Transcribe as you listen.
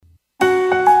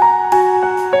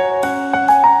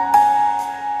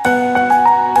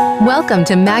Welcome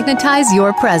to Magnetize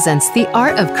Your Presence, the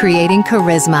art of creating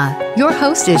charisma. Your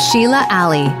host is Sheila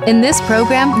Ali. In this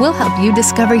program, we'll help you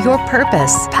discover your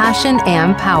purpose, passion,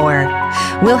 and power.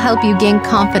 We'll help you gain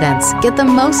confidence, get the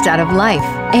most out of life,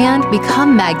 and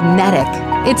become magnetic.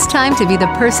 It's time to be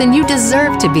the person you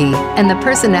deserve to be, and the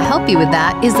person to help you with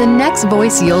that is the next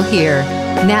voice you'll hear.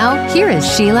 Now, here is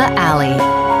Sheila Ali.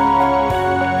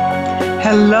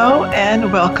 Hello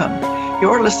and welcome.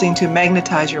 You're listening to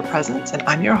Magnetize Your Presence, and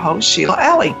I'm your host, Sheila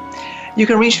Ali. You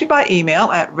can reach me by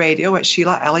email at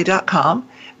radio@SheilaAli.com,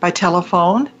 by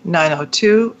telephone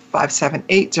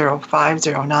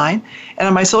 902-578-0509, and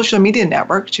on my social media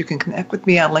networks. You can connect with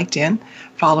me on LinkedIn,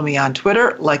 follow me on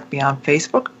Twitter, like me on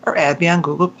Facebook, or add me on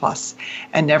Google+.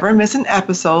 And never miss an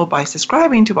episode by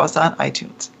subscribing to us on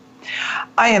iTunes.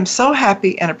 I am so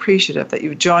happy and appreciative that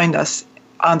you've joined us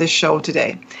on this show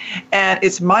today. And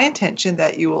it's my intention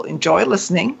that you will enjoy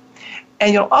listening,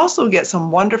 and you'll also get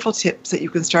some wonderful tips that you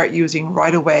can start using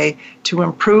right away to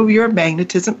improve your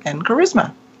magnetism and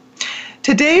charisma.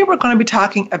 Today, we're going to be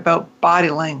talking about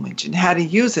body language and how to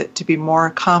use it to be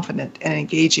more confident and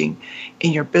engaging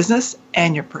in your business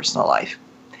and your personal life.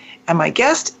 And my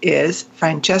guest is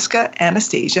Francesca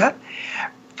Anastasi.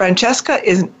 Francesca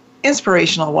is an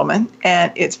inspirational woman,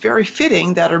 and it's very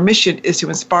fitting that her mission is to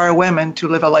inspire women to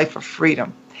live a life of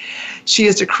freedom. She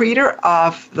is the creator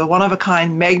of the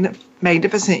one-of-a-kind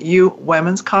Magnificent You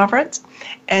Women's Conference,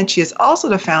 and she is also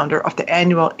the founder of the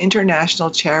annual international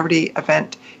charity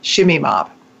event, Shimmy Mob.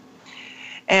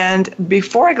 And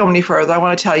before I go any further, I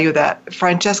want to tell you that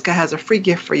Francesca has a free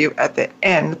gift for you at the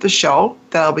end of the show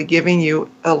that I'll be giving you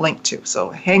a link to,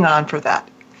 so hang on for that.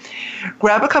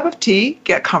 Grab a cup of tea,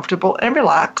 get comfortable and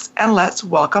relax, and let's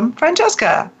welcome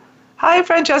Francesca. Hi,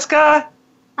 Francesca.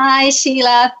 Hi,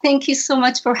 Sheila. Thank you so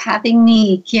much for having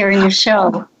me here in your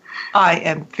show. I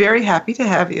am very happy to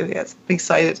have you. Yes, I'm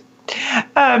excited.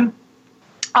 I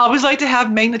always like to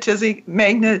have magnetic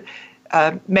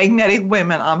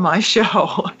women on my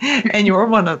show, and you're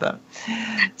one of them.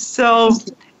 So,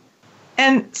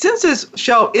 and since this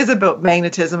show is about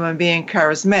magnetism and being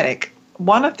charismatic,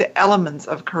 one of the elements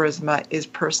of charisma is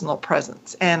personal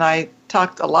presence. And I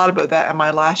talked a lot about that in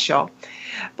my last show.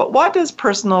 But what does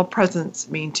personal presence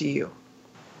mean to you?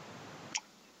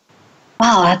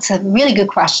 Wow, that's a really good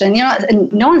question. You know,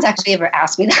 no one's actually ever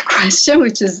asked me that question,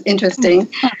 which is interesting.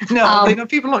 No,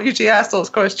 people don't usually ask those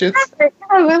questions.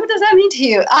 What does that mean to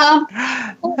you?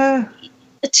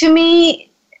 To me,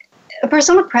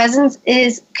 personal presence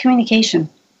is communication.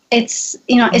 It's,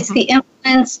 it's the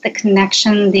influence, the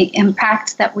connection, the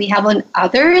impact that we have on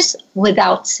others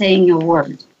without saying a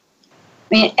word.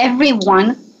 I mean,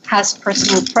 everyone has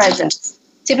personal presence.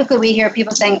 Typically, we hear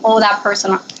people saying, oh, that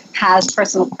person has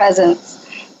personal presence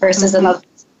versus another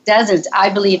doesn't. I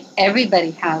believe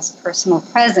everybody has personal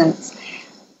presence,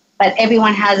 but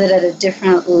everyone has it at a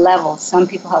different level. Some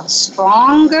people have a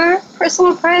stronger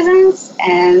personal presence,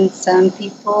 and some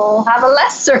people have a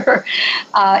lesser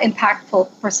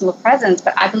impactful personal presence.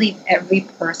 But I believe every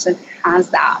person has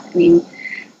that. I mean,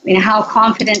 how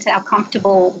confident, how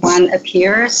comfortable one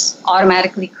appears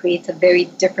automatically creates a very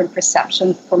different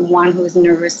perception from one who is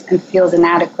nervous and feels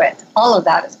inadequate. All of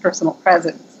that is personal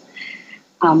presence.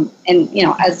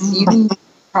 As you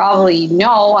probably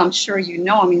know, I'm sure you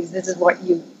know, this is what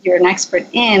you're an expert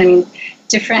in.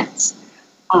 Different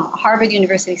Harvard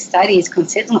University studies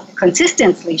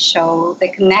consistently show the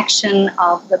connection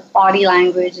of the body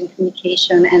language and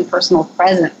communication and personal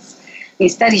presence.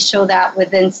 These studies show that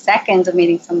within seconds of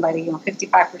meeting somebody,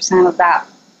 55% of that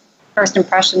first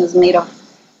impression is made of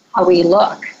how we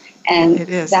look. And it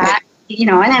is. That,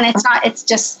 and then it's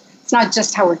not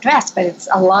just how we're dressed, but it's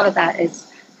a lot of that is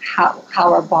how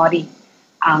our body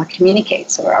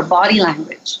communicates, or our body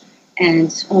language.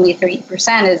 And only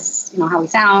 30% is, how we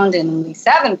sound, and only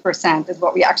 7% is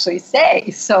what we actually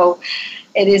say. So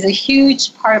it is a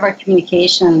huge part of our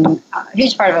communication. A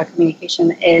huge part of our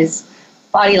communication is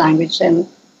body language, and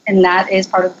that is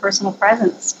part of personal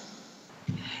presence.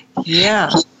 Yeah.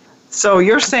 So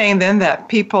you're saying then that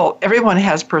everyone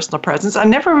has personal presence. I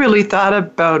never really thought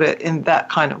about it in that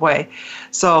kind of way.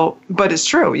 So, but it's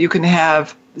true. You can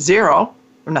have zero,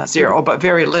 or not zero, but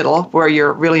very little, where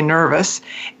you're really nervous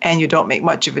and you don't make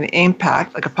much of an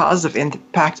impact, like a positive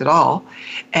impact at all.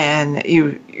 And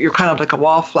you're kind of like a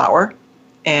wallflower,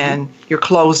 and you're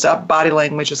closed up, body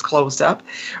language is closed up.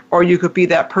 Or you could be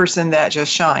that person that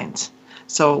just shines.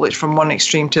 So it's from one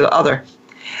extreme to the other.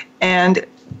 And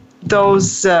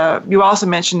those, you also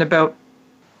mentioned about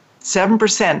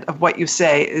 7% of what you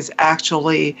say is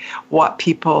actually what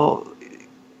people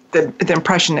the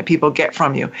impression that people get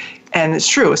from you. And it's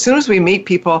true. As soon as we meet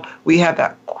people, we have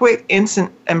that quick,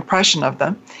 instant impression of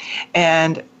them.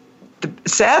 And the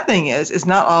sad thing is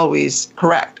not always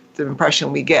correct, the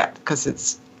impression we get, because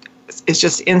it's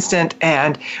just instant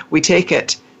and we take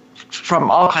it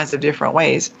from all kinds of different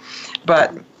ways.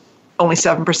 But only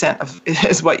 7% of it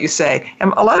is what you say.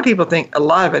 And a lot of people think a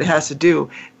lot of it has to do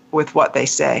with what they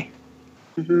say.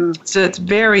 Mm-hmm. So it's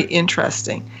very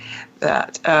interesting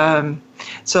that.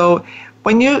 So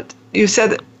when you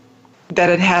said that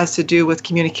it has to do with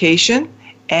communication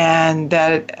and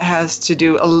that it has to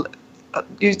do,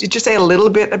 you just say a little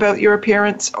bit about your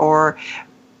appearance, or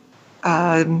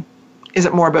is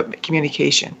it more about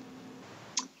communication?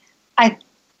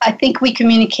 I think we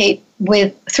communicate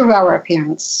through our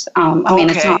appearance. I mean,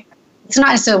 it's not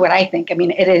necessarily what I think. I mean,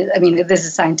 it is. I mean, this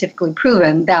is scientifically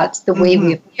proven that the way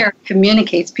we appear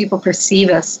communicates. People perceive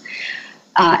us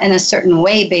in a certain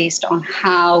way based on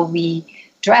how we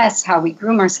dress, how we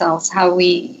groom ourselves, how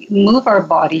we move our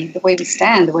body, the way we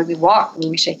stand, the way we walk, the way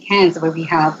we shake hands, the way we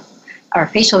have our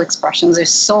facial expressions.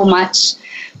 There's so much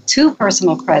to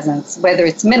personal presence, whether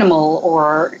it's minimal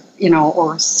or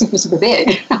super, super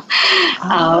big.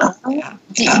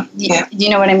 Do you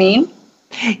know what I mean?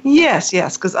 Yes,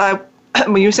 because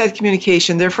when you said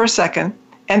communication there for a second,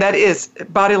 and that is,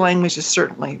 body language is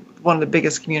certainly one of the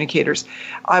biggest communicators.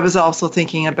 I was also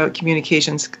thinking about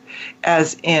communications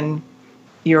as in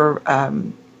your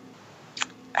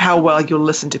how well you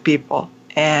listen to people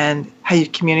and how you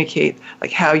communicate,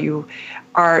 like how you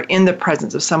are in the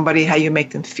presence of somebody, how you make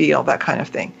them feel, that kind of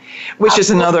thing, which is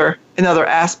another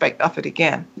aspect of it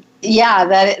again. Yeah,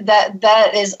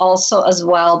 that is also as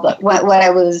well. But what I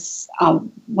was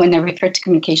when I referred to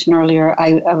communication earlier,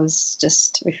 I was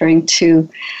just referring to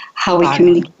how we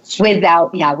communicate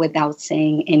without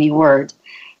saying any word.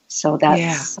 So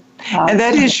that's and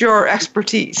that is your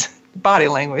expertise, body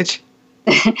language.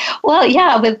 Well,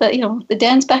 yeah, with the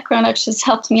dance background actually has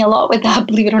helped me a lot with that,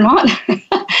 believe it or not.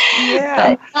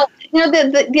 Yeah. But,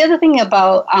 the other thing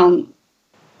about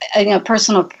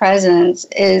personal presence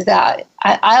is that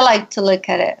I like to look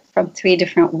at it from three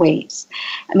different ways.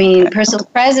 I mean, personal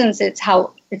presence, it's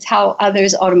how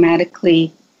others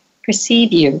automatically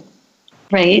perceive you,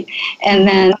 right? And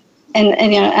then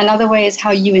another way is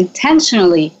how you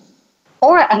intentionally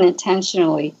or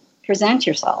unintentionally present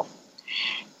yourself.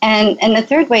 And the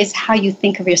third way is how you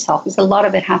think of yourself, because a lot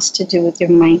of it has to do with your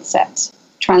mindset,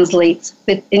 translates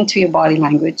into your body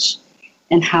language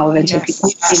and how eventually people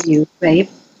see you, right?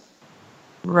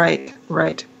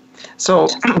 Right. So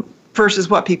first is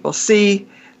what people see,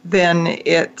 then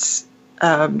it's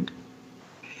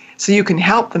so you can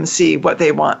help them see what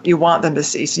you want them to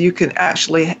see. So you can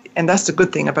actually, and that's the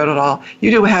good thing about it all,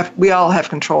 we all have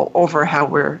control over how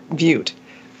we're viewed.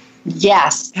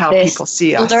 Yes. How people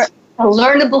see us. A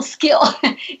learnable skill.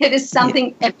 It is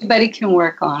something everybody can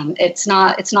work on. It's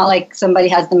not like somebody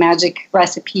has the magic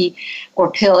recipe or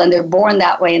pill and they're born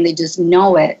that way and they just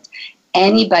know it.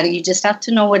 Anybody, you just have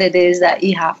to know what it is that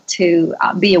you have to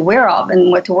be aware of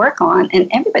and what to work on. And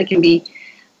everybody can be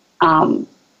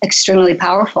extremely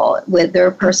powerful with their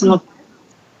personal.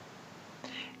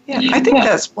 Yeah, I think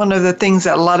that's one of the things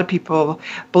that a lot of people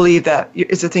believe that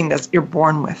is a thing that you're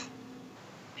born with.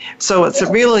 So it's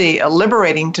really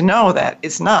liberating to know that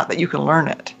it's not, that you can learn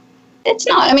it. It's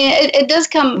not. I mean, it does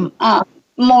come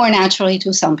more naturally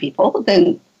to some people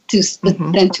than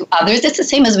to others. It's the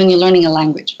same as when you're learning a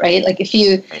language, right? Like if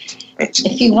you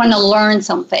want to learn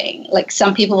something, like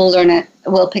some people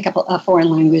will pick up a foreign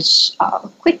language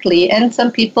quickly, and some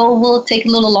people will take a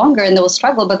little longer and they will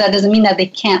struggle, but that doesn't mean that they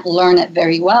can't learn it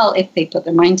very well if they put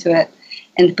their mind to it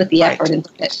and put the effort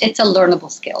into it. It's a learnable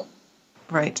skill.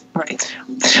 Right. Okay.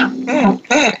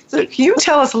 So can you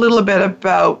tell us a little bit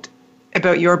about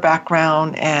your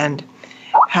background and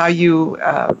how you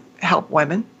help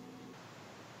women?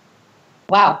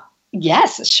 Wow.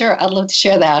 Yes, sure. I'd love to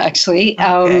share that, actually.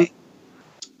 Okay.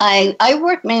 I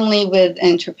work mainly with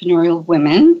entrepreneurial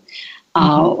women.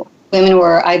 Women who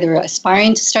are either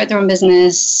aspiring to start their own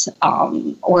business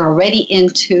or already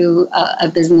into a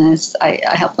business. I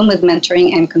help them with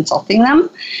mentoring and consulting them.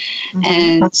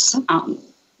 And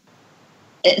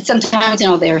sometimes,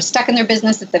 they're stuck in their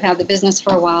business if they've had the business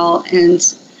for a while. And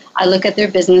I look at their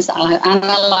business, I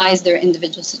analyze their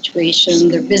individual situation,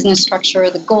 their business structure,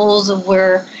 the goals of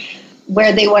where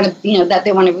they want to, that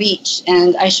they want to reach.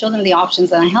 And I show them the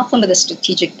options and I help them with a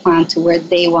strategic plan to where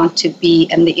they want to be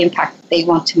and the impact they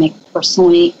want to make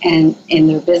personally and in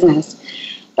their business.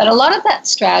 But a lot of that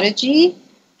strategy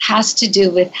has to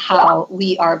do with how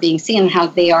we are being seen and how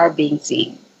they are being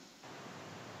seen.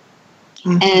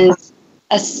 And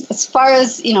as far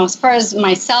as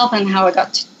myself and how I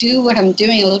got to do what I'm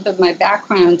doing, a little bit of my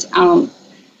background,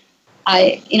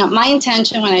 my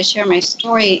intention when I share my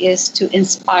story is to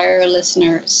inspire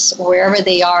listeners wherever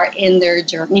they are in their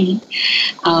journey,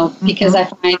 because I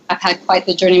find I've had quite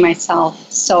the journey myself.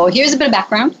 So here's a bit of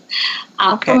background.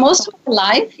 For most of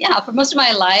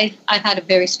my life, I've had a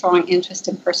very strong interest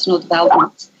in personal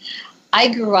development. I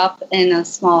grew up in a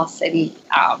small city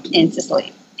in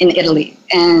Sicily, in Italy,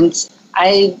 and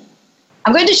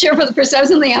I'm going to share for the first time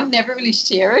something I've never really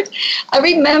shared. I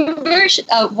remember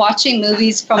watching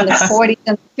movies from the 40s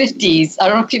and 50s. I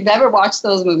don't know if you've ever watched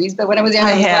those movies, but when I was young,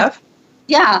 I have.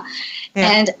 Yeah.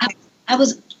 And I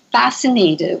was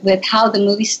fascinated with how the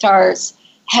movie stars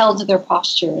held their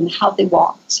posture and how they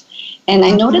walked. And I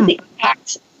noted the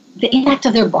impact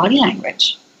of their body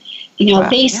language.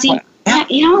 They seem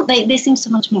they seem so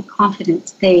much more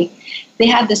confident. They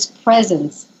had this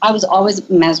presence. I was always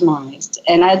mesmerized,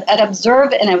 and I'd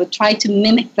observe and I would try to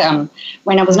mimic them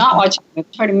when I was not watching. I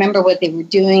would try to remember what they were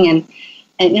doing, and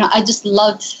I just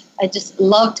loved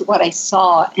what I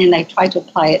saw, and I tried to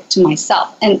apply it to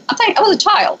myself. And I'm telling you, I was a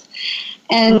child,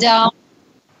 and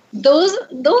those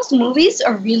movies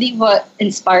are really what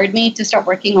inspired me to start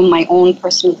working on my own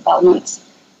personal development.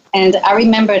 And I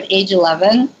remember at age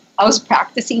 11, I was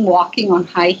practicing walking on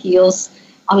high heels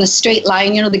on the straight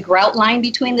line, the grout line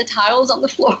between the tiles on the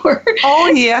floor. Oh,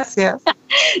 yes.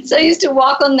 So I used to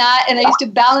walk on that, and I used to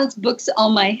balance books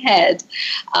on my head,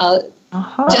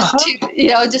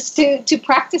 just to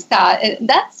practice that.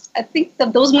 And I think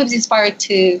that those movies inspired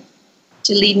to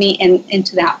lead me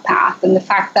into that path. And the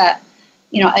fact that,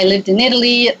 I lived in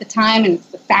Italy at the time, and it's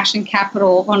the fashion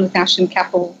capital, one of the fashion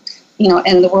capital,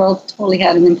 in the world, totally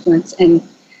had an influence in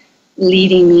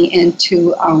leading me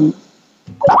into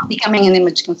becoming an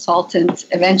image consultant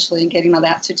eventually and getting all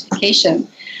that certification.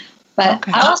 But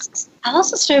I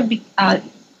also started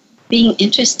being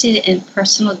interested in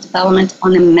personal development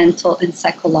on a mental and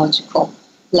psychological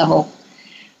level,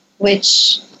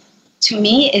 which to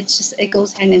me, it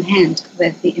goes hand in hand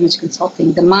with the image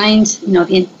consulting. The mind,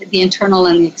 the internal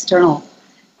and the external,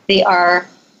 they are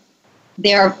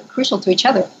crucial to each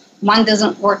other. One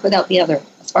doesn't work without the other,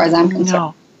 as far as I'm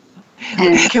concerned. No.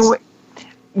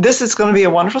 This is going to be a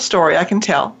wonderful story, I can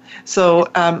tell. So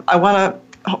I want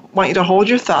you to hold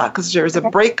your thought, because there's a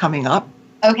break coming up.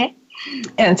 Okay.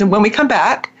 And so when we come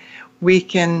back, we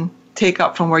can take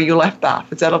up from where you left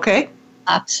off. Is that okay?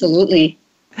 Absolutely.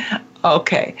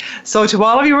 Okay. So to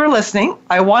all of you who are listening,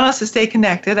 I want us to stay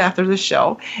connected after the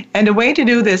show. And the way to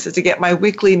do this is to get my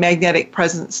weekly magnetic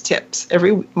presence tips.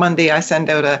 Every Monday I send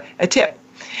out a tip.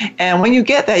 And when you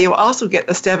get that, you'll also get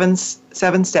the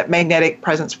seven-step magnetic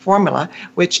presence formula,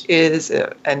 which is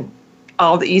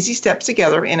all the easy steps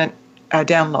together in a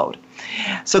download.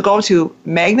 So go to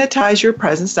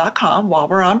magnetizeyourpresence.com while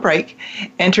we're on break,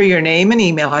 enter your name and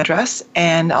email address,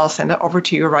 and I'll send it over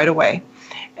to you right away.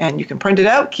 And you can print it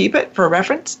out, keep it for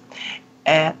reference,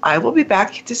 and I will be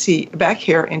back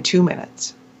here in 2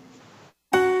 minutes.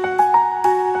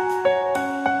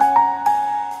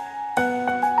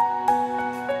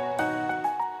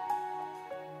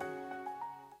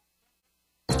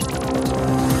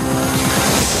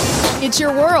 It's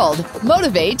your world.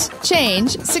 Motivate,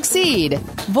 change, succeed.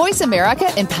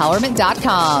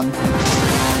 VoiceAmericaEmpowerment.com.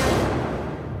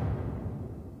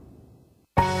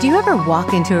 Do you ever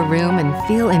walk into a room and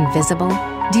feel invisible?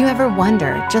 Do you ever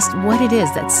wonder just what it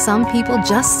is that some people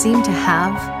just seem to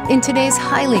have? In today's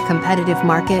highly competitive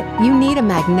market, you need a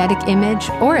magnetic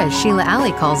image, or as Sheila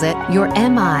Alley calls it, your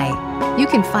MI. You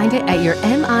can find it at your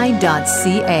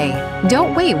mi.ca.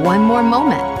 Don't wait one more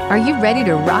moment. Are you ready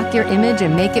to rock your image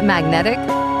and make it magnetic?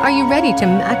 Are you ready to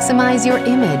maximize your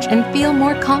image and feel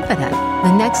more confident?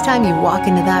 The next time you walk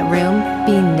into that room,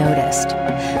 be noticed.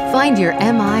 Find your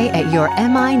MI at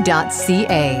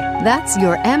yourmi.ca. That's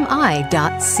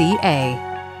yourmi.ca.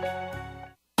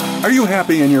 Are you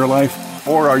happy in your life,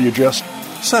 or are you just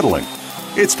settling?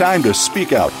 It's time to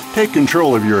speak out, take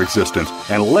control of your existence,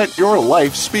 and let your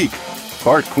life speak.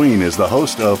 Bart Queen is the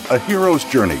host of A Hero's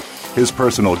Journey. His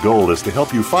personal goal is to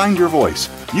help you find your voice,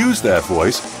 use that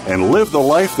voice, and live the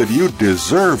life that you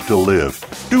deserve to live.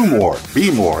 Do more, be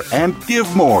more, and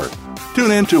give more.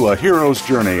 Tune in to A Hero's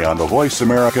Journey on the Voice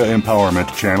America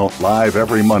Empowerment Channel, live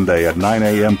every Monday at 9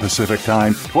 a.m. Pacific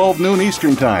Time, 12 noon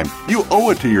Eastern Time. You owe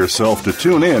it to yourself to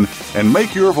tune in and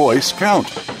make your voice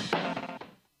count.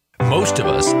 Most of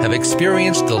us have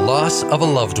experienced the loss of a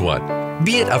loved one,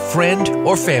 be it a friend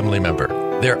or family member.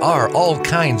 There are all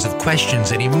kinds of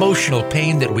questions and emotional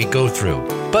pain that we go through,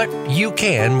 but you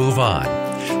can move on.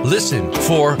 Listen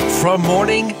for From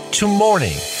Morning to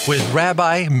Morning with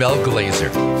Rabbi Mel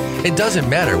Glazer. It doesn't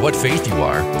matter what faith you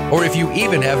are, or if you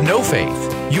even have no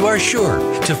faith. You are sure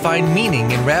to find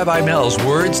meaning in Rabbi Mel's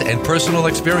words and personal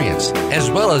experience, as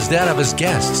well as that of his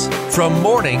guests. From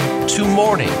Morning to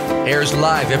Morning airs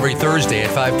live every Thursday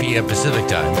at 5 p.m. Pacific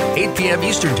Time, 8 p.m.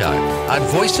 Eastern Time on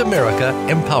Voice America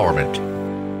Empowerment.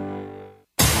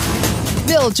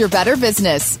 Build your better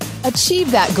business. Achieve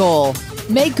that goal.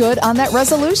 Make good on that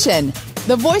resolution.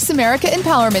 The Voice America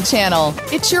Empowerment Channel.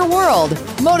 It's your world.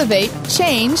 Motivate,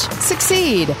 change,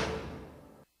 succeed.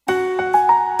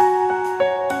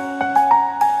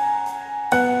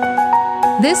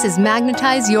 This is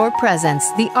Magnetize Your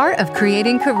Presence, the art of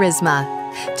creating charisma.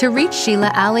 To reach Sheila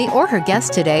Alley or her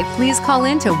guest today, please call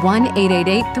in to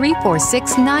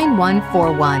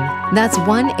 1-888-346-9141. That's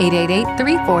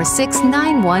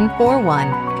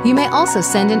 1-888-346-9141. You may also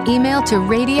send an email to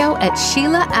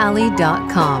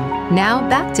radio@SheilaAlley.com. Now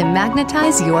back to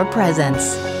Magnetize Your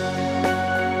Presence.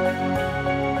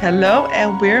 Hello,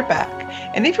 and we're back.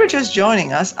 And if you're just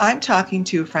joining us, I'm talking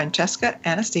to Francesca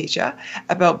Anastasi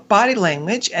about body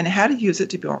language and how to use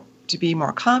it to be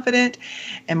more confident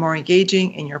and more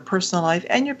engaging in your personal life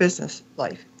and your business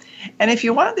life. And if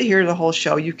you wanted to hear the whole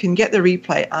show, you can get the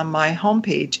replay on my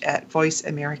homepage at Voice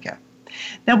America.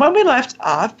 Now, when we left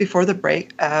off before the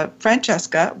break,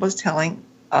 Francesca was telling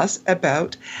us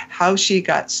about how she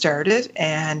got started,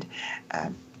 and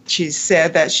she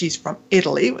said that she's from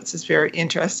Italy, which is very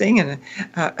interesting and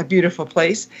a beautiful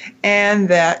place, and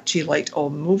that she liked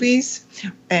old movies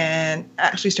and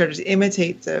actually started to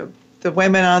imitate the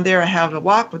women on there and how to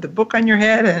walk with a book on your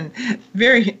head, and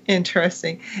very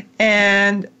interesting.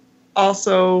 And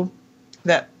also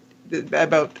that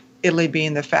about Italy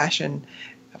being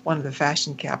one of the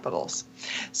fashion capitals.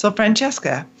 So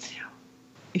Francesca,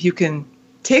 if you can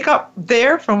take up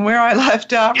there from where I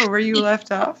left off or where you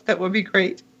left off, that would be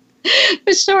great.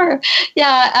 For sure.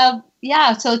 Yeah.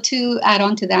 So to add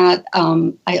on to that,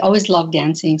 I always loved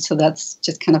dancing. So that's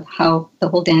just kind of how the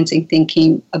whole dancing thing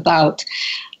came about.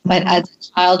 But as a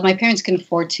child, my parents couldn't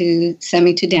afford to send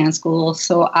me to dance school.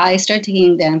 So I started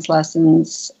taking dance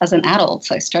lessons as an adult.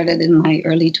 So I started in my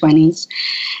early 20s.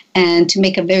 And to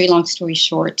make a very long story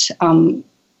short,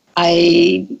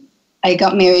 I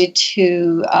got married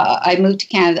to, I moved to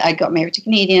Canada. I got married to a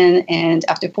Canadian. And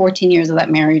after 14 years of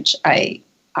that marriage, I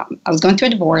was going through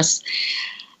a divorce,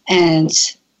 and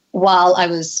while I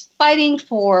was fighting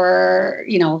for,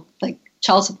 like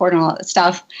child support and all that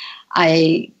stuff,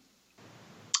 I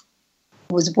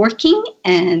was working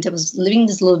and I was living in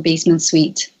this little basement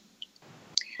suite,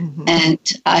 and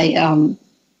I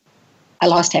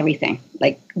lost everything.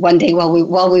 Like one day while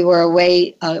we were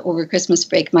away over Christmas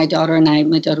break, my daughter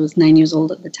was 9 years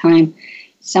old at the time,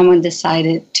 someone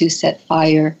decided to set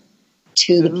fire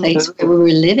to the place where we were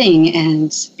living,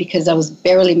 and because I was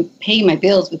barely paying my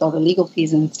bills with all the legal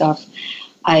fees and stuff,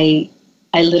 I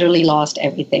literally lost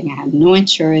everything. I had no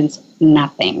insurance,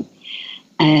 nothing.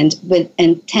 And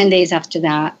 10 days after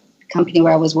that, the company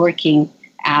where I was working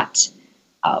at,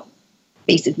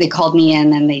 basically they called me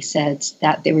in and they said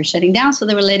that they were shutting down, so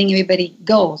they were letting everybody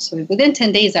go. So within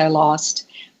 10 days, I lost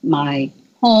my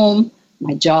home,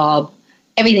 my job,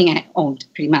 everything I owned,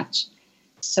 pretty much.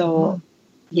 So.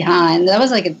 Yeah, and that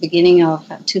was like at the beginning of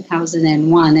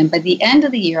 2001. And by the end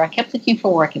of the year, I kept looking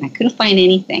for work and I couldn't find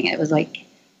anything. It was like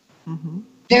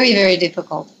very, very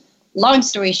difficult. Long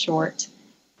story short,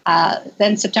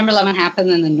 then September 11 happened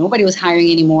and then nobody was hiring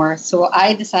anymore. So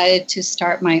I decided to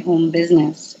start my own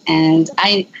business, and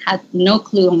I had no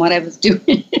clue on what I was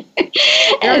doing.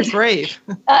 You're brave.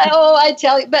 I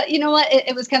tell you. But you know what?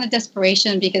 It was kind of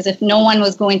desperation, because if no one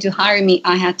was going to hire me,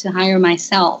 I had to hire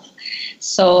myself.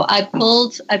 So I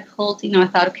pulled, I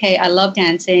thought, okay, I love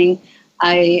dancing.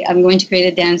 I'm going to create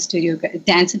a dance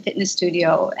and fitness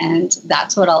studio, and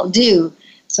that's what I'll do.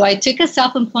 So I took a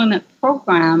self-employment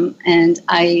program, and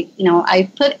I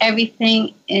put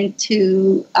everything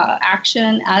into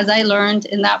action as I learned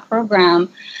in that program.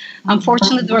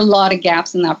 Unfortunately, there were a lot of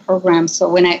gaps in that program. So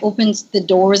when I opened the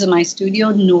doors of my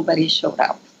studio, nobody showed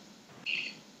up.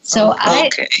 So I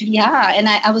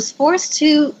was forced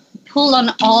to pull on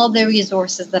all the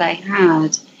resources that I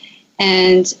had.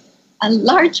 And a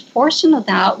large portion of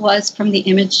that was from the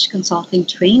image consulting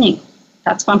training.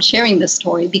 That's why I'm sharing this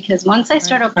story, because once I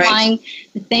started applying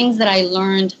the things that I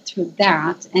learned through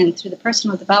that and through the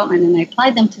personal development, and I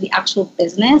applied them to the actual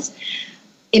business,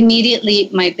 immediately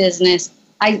my business,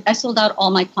 I sold out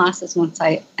all my classes once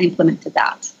I implemented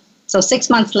that. So 6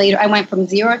 months later, I went from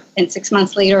zero, and 6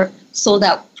 months later, sold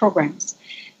out programs.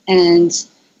 And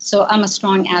so I'm a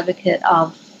strong advocate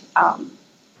of,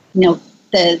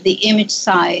 the image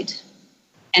side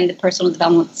and the personal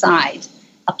development side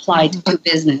applied to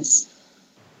business.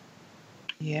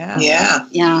 Yeah.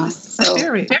 Yeah. So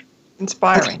very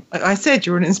inspiring. Like I said,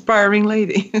 you're an inspiring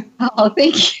lady. Oh,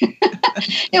 thank you.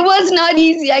 It was not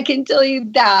easy, I can tell you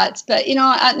that. But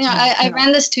I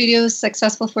ran the studio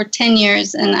successful for 10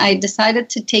 years, and I decided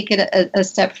to take it a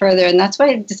step further, and that's why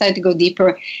I decided to go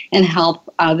deeper and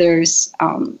help others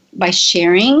by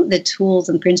sharing the tools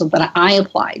and principles that I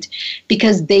applied,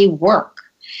 because they work.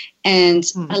 And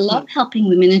I love helping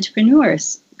women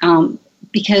entrepreneurs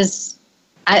because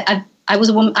I was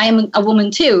a woman. I am a woman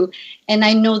too, and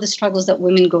I know the struggles that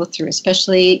women go through,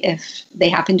 especially if they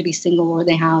happen to be single or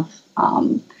they have,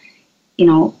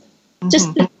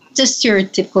 just your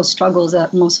typical struggles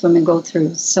that most women go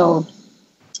through. So,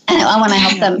 and I want to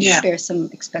help them spare some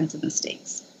expensive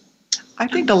mistakes. I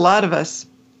think a lot of us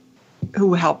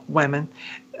who help women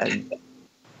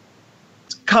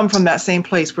come from that same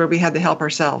place where we had to help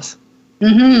ourselves.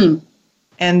 Mm-hmm.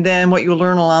 And then what you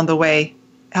learn along the way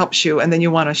helps you, and then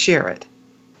you want to share it.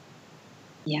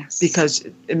 Yes. Because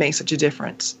it makes such a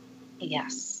difference.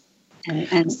 Yes.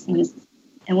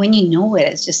 And when you know it,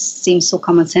 it just seems so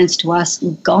common sense to us.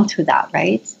 We've gone through that,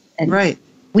 right? And right.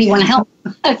 We want to help.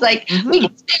 It's like, we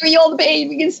can spare you all the pain.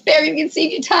 We can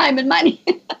save you time and money.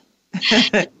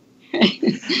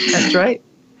 That's right.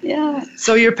 Yeah.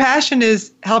 So your passion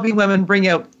is helping women bring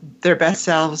out their best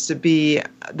selves to be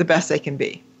the best they can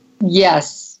be.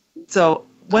 Yes. So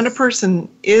when a person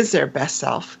is their best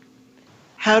self,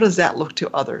 how does that look to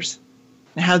others?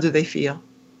 And how do they feel?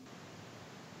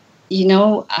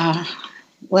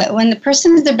 When the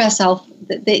person is their best self,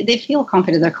 they feel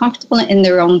confident. They're comfortable in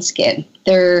their own skin.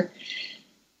 They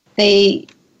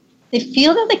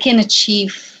feel that they can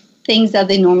achieve things that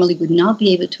they normally would not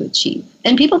be able to achieve.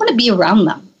 And people want to be around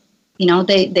them.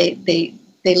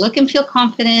 They look and feel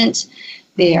confident.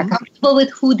 They are comfortable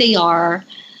with who they are.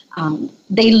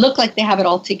 They look like they have it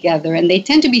all together, and they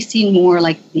tend to be seen more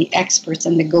like the experts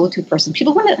and the go-to person.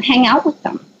 People want to hang out with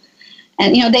them.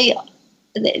 And,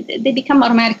 they become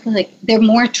automatically like they're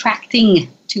more attracting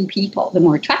to people. They're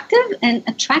more attractive and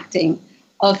attracting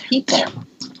of people.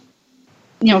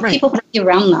 Right. People want to be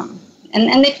around them,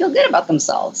 and they feel good about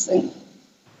themselves. And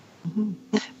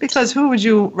because who would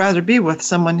you rather be with?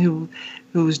 Someone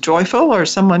who's joyful or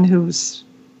someone who's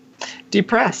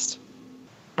depressed?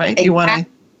 Right? Exactly. You want to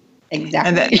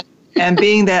exactly. And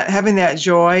having that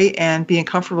joy and being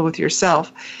comfortable with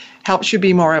yourself helps you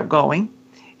be more outgoing,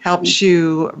 helps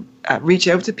you reach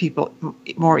out to people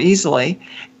more easily,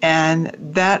 and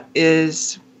that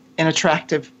is an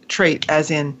attractive trait, as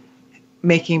in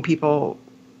making people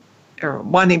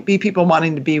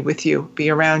wanting to be with you, be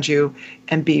around you,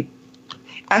 and be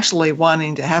actually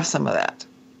wanting to have some of that,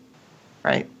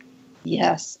 right?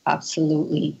 Yes,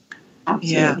 absolutely.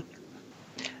 Yeah.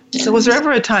 So was there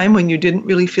ever a time when you didn't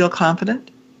really feel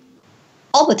confident?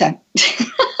 All the time.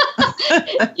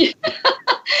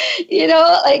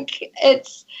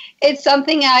 It's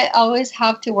something I always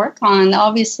have to work on.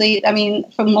 Obviously,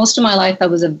 for most of my life, I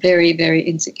was a very, very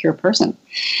insecure person.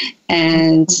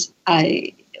 And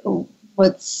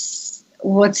what's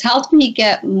helped me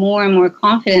get more and more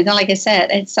confident, and like I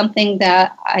said, it's something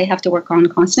that I have to work on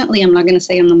constantly. I'm not going to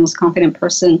say I'm the most confident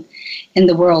person in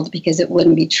the world, because it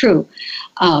wouldn't be true.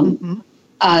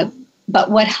 But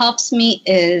what helps me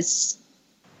is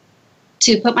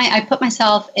I put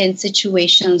myself in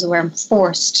situations where I'm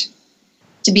forced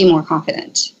to be more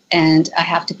confident, and I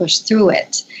have to push through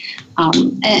it.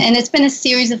 And it's been a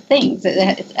series of things.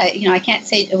 I can't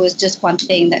say it was just one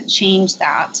thing that changed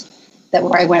that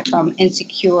where I went from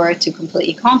insecure to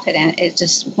completely confident. It's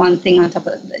just one thing on top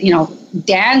of,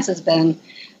 dance has been,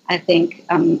 I think,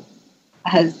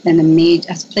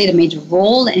 has played a major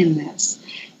role in this.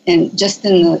 And just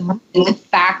in the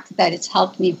fact that it's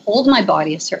helped me hold my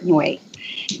body a certain way.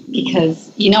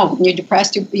 Because, when you're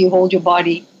depressed, you hold your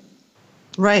body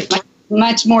right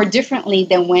much more differently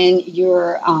than when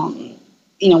you're, when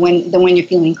you're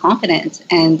feeling confident.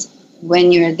 And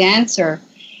when you're a dancer,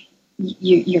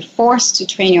 you're forced to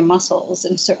train your muscles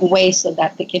in a certain way so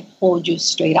that they can hold you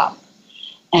straight up.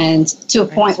 And to a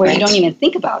point where you don't even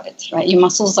think about it, right? Your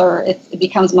muscles it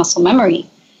becomes muscle memory.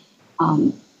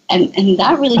 And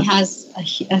that really has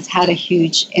had a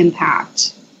huge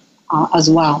impact as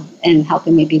well in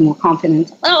helping me be more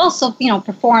confident. But also,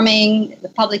 performing, the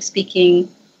public speaking,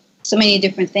 so many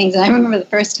different things. And I remember the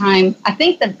first time, I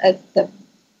think the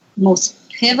most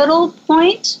pivotal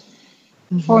point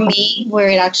for me where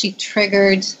it actually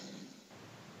triggered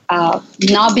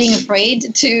not being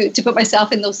afraid to put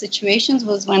myself in those situations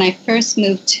was when I first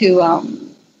moved to,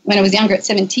 when I was younger at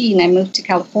 17, I moved to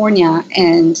California,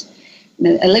 and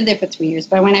I lived there for 3 years.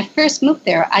 But when I first moved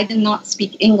there, I did not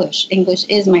speak English. English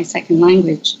is my second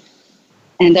language.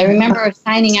 And I remember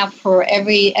signing up for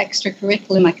every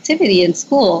extracurriculum activity in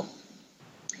school.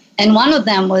 And one of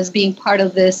them was being part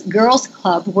of this girls'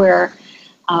 club where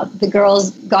the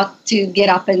girls got to get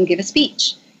up and give a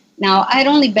speech. Now, I'd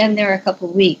only been there a couple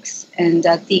of weeks, and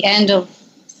at the end of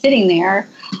sitting there,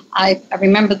 I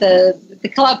remember the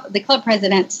club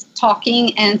president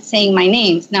talking and saying my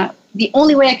names. Now, the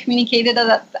only way I communicated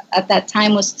at that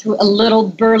time was through a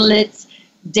little Berlitz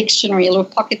dictionary, a little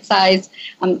pocket size.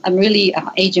 I'm really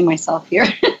aging myself here.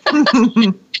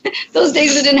 Those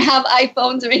days we didn't have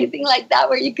iPhones or anything like that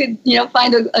where you could,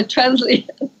 find a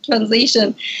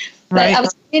translation. But right. I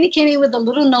was communicating with a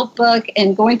little notebook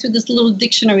and going through this little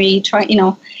dictionary,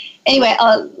 Anyway,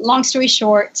 long story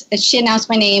short, she announced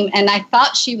my name, and I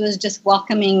thought she was just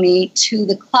welcoming me to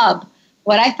the club.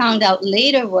 What I found out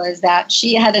later was that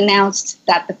she had announced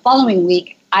that the following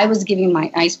week I was giving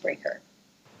my icebreaker.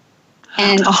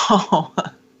 And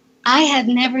I had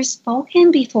never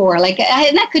spoken before. I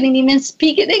couldn't even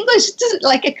speak in English.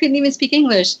 I couldn't even speak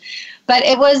English. But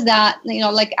it was that,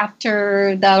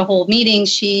 after that whole meeting,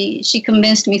 she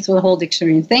convinced me through the whole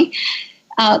dictionary thing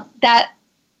that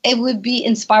it would be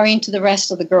inspiring to the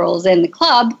rest of the girls in the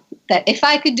club that if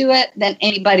I could do it, then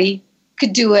anybody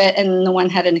could do it, and no one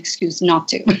had an excuse not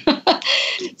to.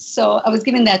 So I was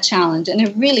given that challenge, and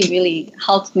it really, really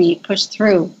helped me push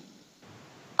through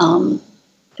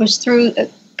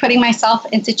putting myself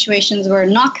in situations where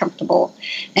I'm not comfortable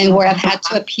and where I've had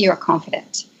to appear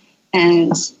confident.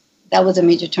 And that was a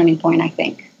major turning point, I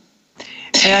think.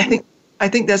 And I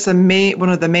think that's one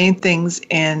of the main things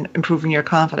in improving your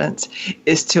confidence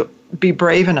is to be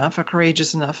brave enough or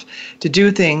courageous enough to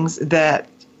do things that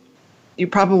you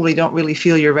probably don't really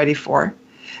feel you're ready for,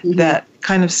 that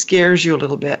kind of scares you a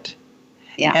little bit.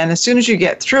 Yeah. And as soon as you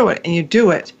get through it and you do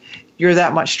it, you're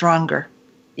that much stronger.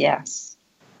 Yes.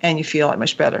 And you feel that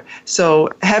much better. So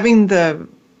having the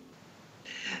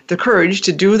courage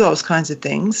to do those kinds of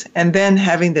things, and then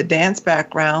having the dance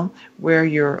background where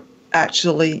you're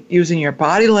actually using your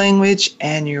body language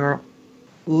and you're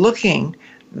looking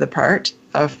the part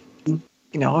of,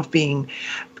 of being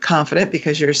confident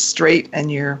because you're straight and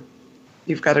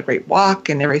you've got a great walk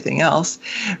and everything else,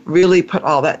 really put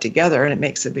all that together and it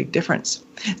makes a big difference.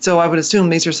 So I would assume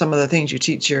these are some of the things you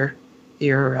teach your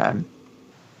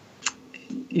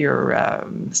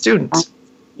students.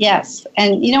 Yes.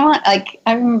 And you know what? I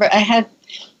remember I had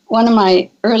one of my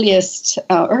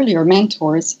earlier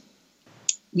mentors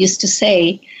used to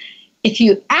say, if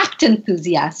you act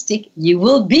enthusiastic, you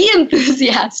will be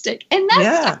enthusiastic. And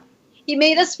that's he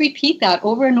made us repeat that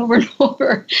over and over and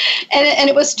over. And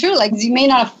it was true. You may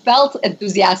not have felt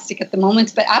enthusiastic at the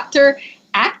moment, but after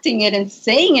acting it and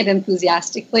saying it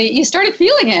enthusiastically, you started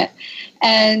feeling it.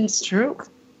 And it's true.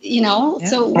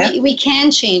 We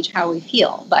can change how we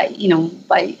feel by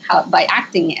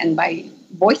acting and by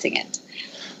voicing it.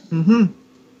 Mm-hmm.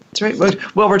 That's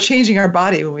right. Well, we're changing our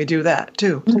body when we do that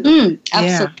too. Mm-hmm.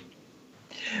 Absolutely.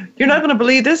 Yeah. You're not going to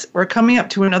believe this. We're coming up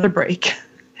to another break.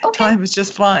 Okay. Time is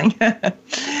just flying.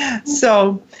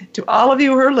 So, to all of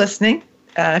you who are listening,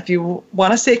 if you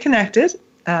want to stay connected,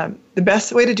 the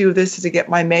best way to do this is to get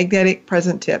my magnetic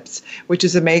present tips, which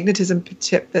is a magnetism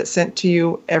tip that's sent to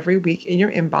you every week in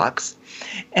your inbox.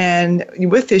 And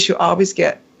with this, you also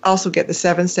get the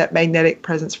 7-step magnetic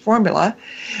presence formula,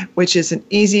 which is an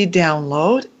easy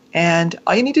download. And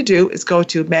all you need to do is go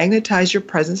to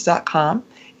magnetizeyourpresence.com,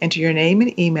 enter your name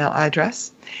and email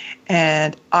address,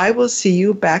 and I will see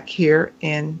you back here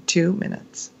in 2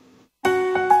 minutes.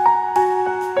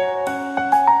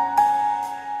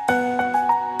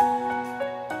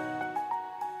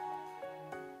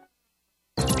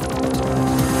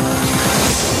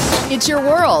 It's your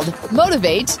world.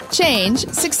 Motivate, change,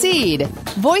 succeed.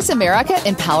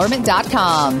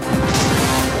 VoiceAmericaEmpowerment.com.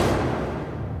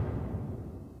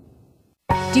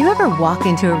 Do you ever walk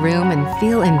into a room and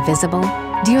feel invisible?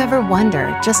 Do you ever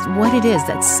wonder just what it is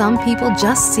that some people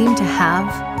just seem to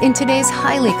have? In today's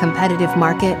highly competitive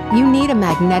market, you need a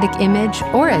magnetic image,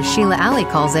 or as Sheila Alley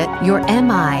calls it, your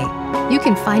MI. You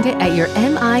can find it at your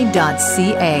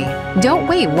mi.ca. Don't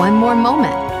wait one more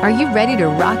moment. Are you ready to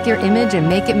rock your image and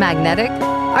make it magnetic?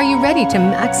 Are you ready to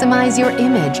maximize your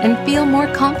image and feel more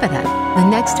confident? The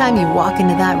next time you walk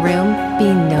into that room,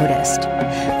 be noticed.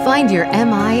 Find your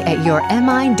MI at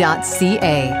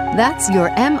yourmi.ca. That's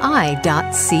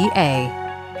yourmi.ca.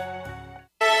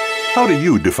 How do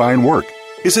you define work?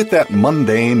 Is it that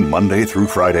mundane Monday through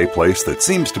Friday place that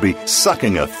seems to be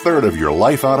sucking a third of your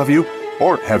life out of you?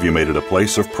 Or have you made it a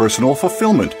place of personal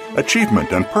fulfillment,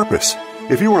 achievement, and purpose?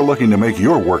 If you are looking to make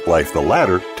your work life the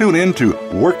ladder, tune in to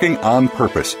Working on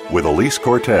Purpose with Elise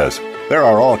Cortez. There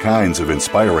are all kinds of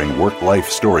inspiring work-life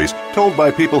stories told by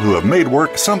people who have made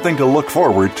work something to look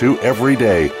forward to every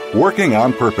day. Working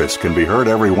on Purpose can be heard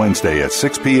every Wednesday at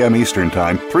 6 p.m. Eastern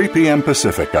Time, 3 p.m.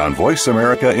 Pacific on Voice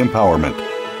America Empowerment.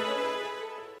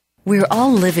 We're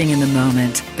all living in the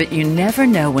moment, but you never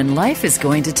know when life is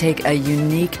going to take a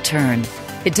unique turn.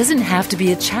 It doesn't have to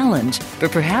be a challenge,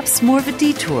 but perhaps more of a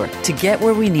detour to get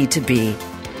where we need to be.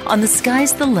 On The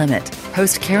Sky's the Limit,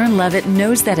 host Karen Levitt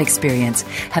knows that experience,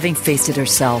 having faced it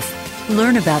herself.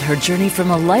 Learn about her journey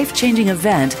from a life-changing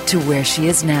event to where she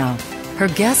is now. Her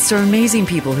guests are amazing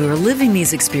people who are living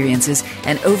these experiences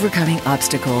and overcoming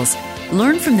obstacles.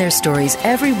 Learn from their stories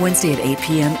every Wednesday at 8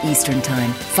 p.m. Eastern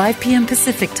Time, 5 p.m.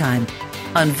 Pacific Time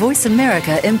on Voice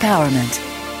America Empowerment.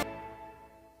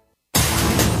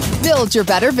 Build your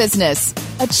better business.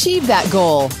 Achieve that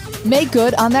goal. Make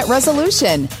good on that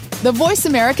resolution. The Voice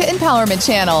America Empowerment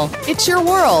Channel. It's your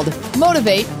world.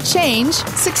 Motivate, change,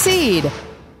 succeed.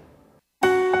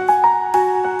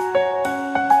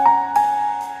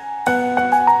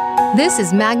 This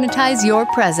is Magnetize Your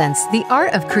Presence, the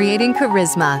art of creating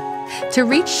charisma. To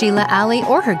reach Sheila Alley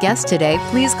or her guest today,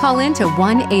 please call in to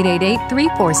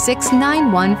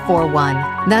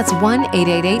 1-888-346-9141. That's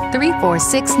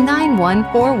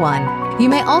 1-888-346-9141. You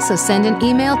may also send an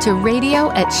email to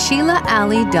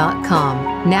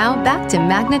radio@SheilaAlley.com. Now back to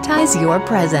Magnetize Your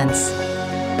Presence.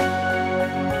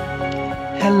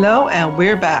 Hello, and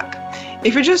we're back.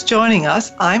 If you're just joining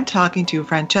us, I'm talking to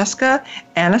Francesca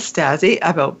Anastasi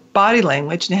about body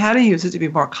language and how to use it to be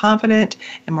more confident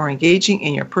and more engaging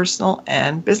in your personal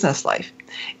and business life.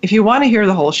 If you want to hear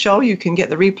the whole show, you can get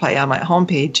the replay on my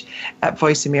homepage at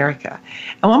Voice America.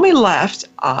 And when we left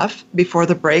off before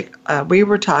the break, we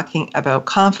were talking about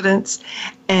confidence.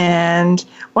 And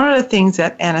one of the things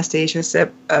that Anastasia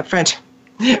said,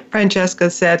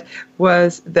 Francesca said,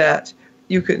 was that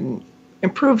you can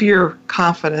improve your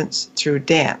confidence through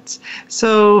dance.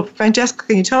 So, Francesca,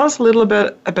 can you tell us a little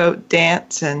bit about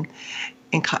dance and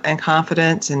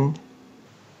confidence and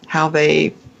how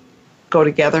they go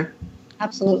together?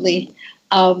 Absolutely.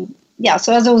 So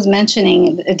as I was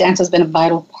mentioning, dance has been a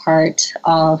vital part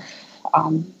of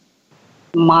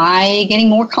my getting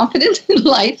more confident in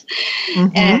life.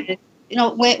 Mm-hmm. And,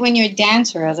 when you're a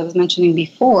dancer, as I was mentioning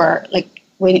before, like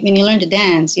when you learn to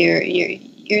dance, you're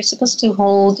supposed to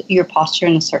hold your posture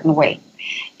in a certain way.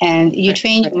 And you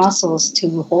train your muscles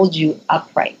to hold you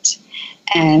upright.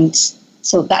 And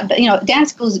so that,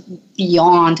 dance goes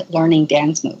beyond learning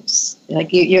dance moves.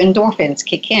 Like your endorphins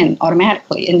kick in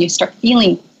automatically and you start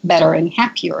feeling better and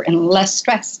happier and less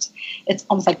stressed. It's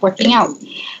almost like working out.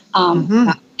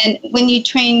 And when you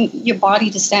train your body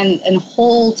to stand and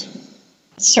hold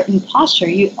a certain posture,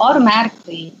 you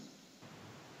automatically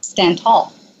stand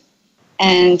tall.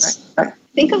 And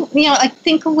think of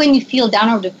when you feel down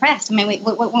or depressed. I mean,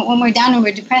 when we're down and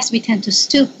we're depressed, we tend to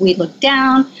stoop. We look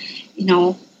down.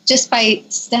 Just by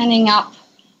standing up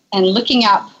and looking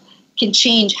up can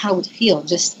change how we feel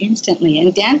just instantly.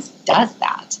 And dance does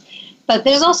that. But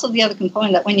there's also the other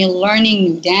component that when you're learning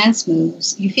new dance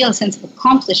moves, you feel a sense of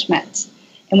accomplishment.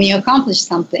 And when you accomplish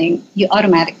something, you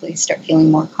automatically start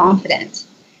feeling more confident.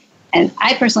 And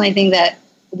I personally think that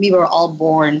we were all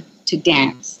born to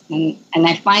dance. And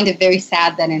I find it very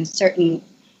sad that in certain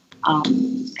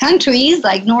countries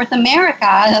like North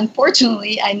America,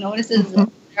 unfortunately, I notice there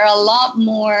are a lot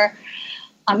more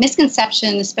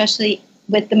misconceptions, especially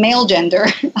with the male gender,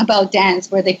 about dance,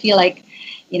 where they feel like,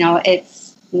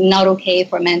 it's not okay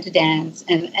for men to dance.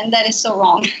 And that is so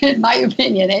wrong, in my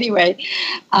opinion, anyway.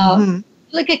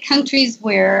 Look at countries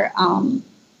where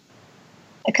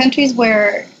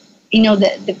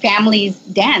the families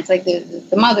dance, like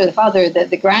the mother, the father,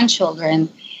 the grandchildren.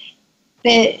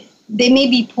 They may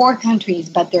be poor countries,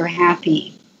 but they're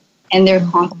happy, and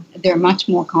they're much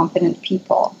more confident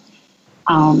people.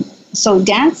 So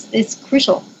dance is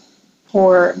crucial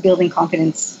for building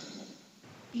confidence.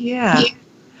 Yeah.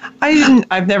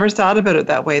 I've never thought about it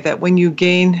that way, that when you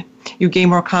gain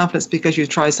more confidence because you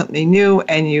try something new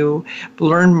and you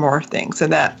learn more things,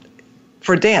 and that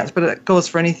for dance, but it goes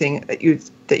for anything that you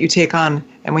take on.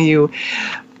 And when you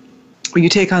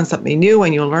take on something new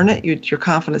and you learn it, your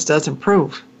confidence does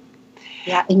improve.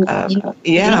 Yeah.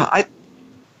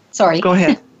 Sorry. Go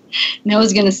ahead. No, I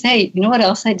was going to say, what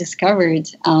else I discovered?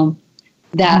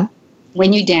 That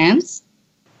when you dance,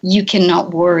 you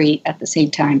cannot worry at the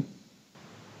same time.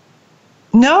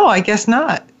 No, I guess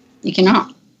not. You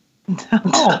cannot.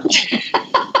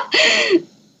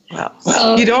 No.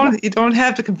 Well, you don't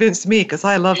have to convince me, because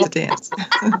I love to dance.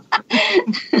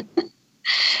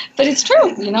 But it's true,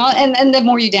 and the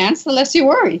more you dance, the less you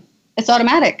worry. It's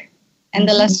automatic. And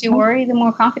the less you worry, the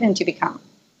more confident you become.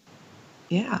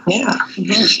 Yeah.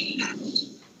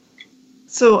 Mm-hmm.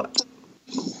 So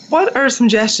what are some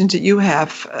suggestions that you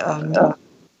have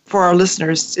for our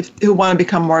listeners who want to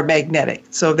become more magnetic,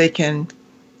 so they can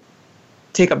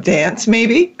take up dance,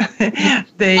 maybe?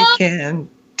 They can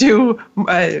do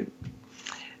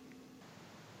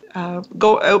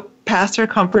go out past their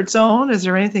comfort zone. Is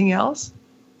there anything else?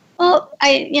 Well,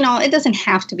 it doesn't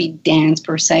have to be dance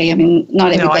per se. I mean,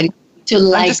 not everybody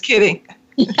I'm just kidding.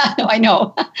 Yeah, no, I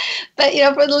know. But,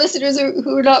 for the listeners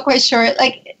who are not quite sure,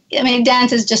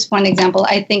 dance is just one example.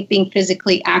 I think being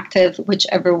physically active,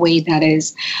 whichever way that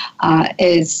is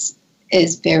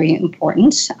very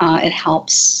important. It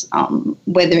helps,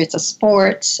 whether it's a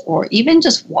sport or even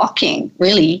just walking,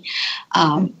 really.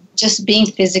 Just being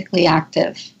physically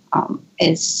active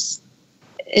is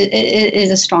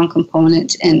a strong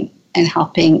component in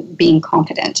helping being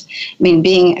confident. I mean,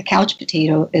 being a couch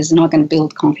potato is not going to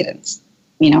build confidence.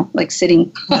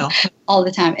 Sitting all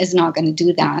the time is not going to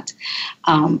do that.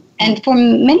 And for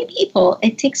many people,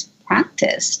 it takes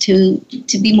practice to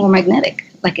be more magnetic.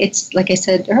 It's like I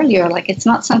said earlier, it's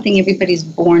not something everybody's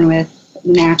born with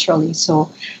naturally. So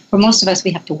for most of us,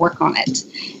 we have to work on it,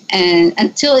 and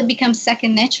until it becomes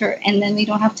second nature, and then we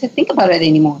don't have to think about it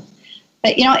anymore.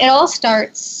 But it all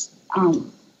starts.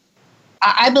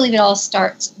 I believe it all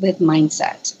starts with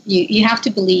mindset. You have to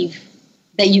believe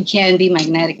that you can be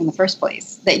magnetic in the first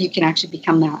place, that you can actually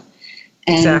become that.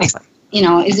 And, exactly.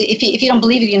 If you don't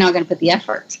believe it, you're not going to put the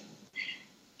effort.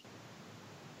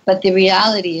 But the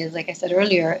reality is, like I said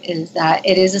earlier, is that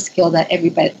it is a skill that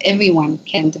everyone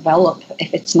can develop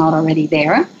if it's not already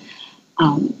there.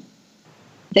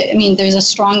 There's a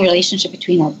strong relationship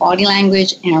between our body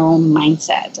language and our own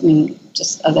mindset. I mean,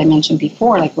 just as I mentioned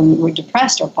before, when we're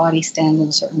depressed, our body stands in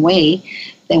a certain way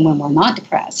than when we're not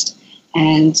depressed.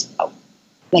 And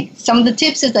some of the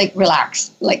tips is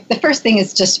relax. The first thing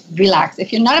is just relax.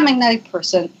 If you're not a magnetic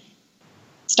person,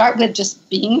 start with just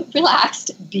being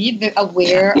relaxed. Be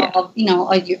aware of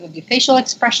your facial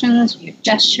expressions, your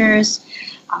gestures,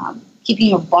 keeping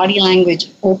your body language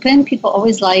open. People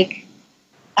always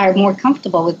are more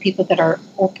comfortable with people that are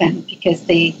open because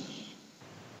they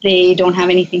don't have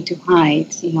anything to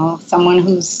hide. Someone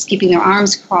who's keeping their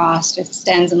arms crossed or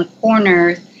stands in the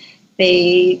corner,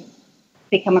 they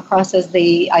come across as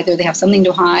they have something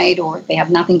to hide or they have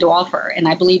nothing to offer. And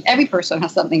I believe every person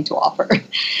has something to offer,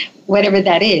 whatever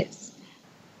that is.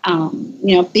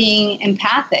 Being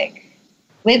empathic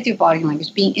with your body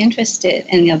language, being interested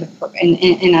in the other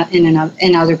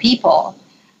in other people.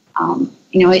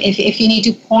 If you need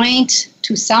to point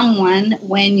to someone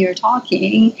when you're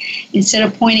talking, instead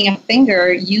of pointing a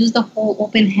finger, use the whole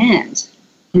open hand.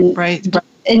 Right.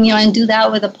 And do that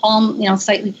with a palm,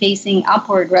 slightly facing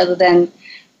upward rather than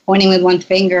pointing with one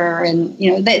finger. And,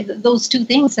 those two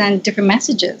things send different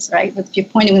messages, right? But if you're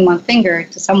pointing with one finger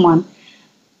to someone,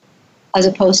 as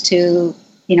opposed to,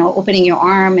 opening your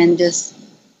arm and just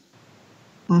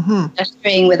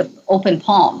gesturing with an open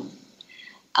palm.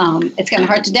 It's kind of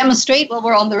hard to demonstrate while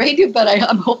we're on the radio, but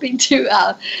I'm hoping to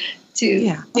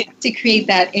create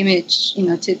that image,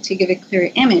 to give a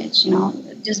clear image,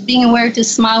 just being aware to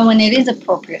smile when it is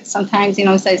appropriate. Sometimes,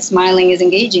 say smiling is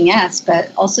engaging, yes,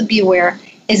 but also be aware,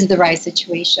 is it the right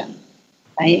situation,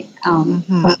 right?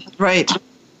 Right.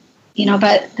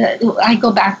 But I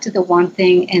go back to the one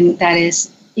thing, and that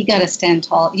is you got to stand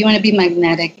tall. You want to be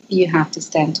magnetic, you have to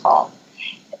stand tall.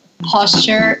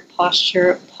 Posture,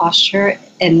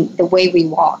 and the way we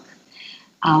walk.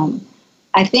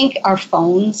 I think our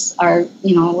phones are,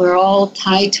 we're all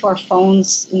tied to our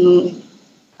phones,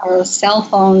 our cell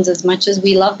phones, as much as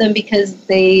we love them because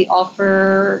they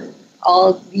offer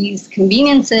all these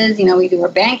conveniences. We do our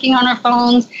banking on our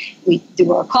phones, we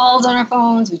do our calls on our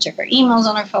phones, we check our emails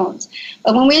on our phones.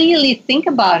 But when we really think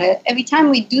about it, every time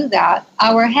we do that,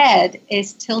 our head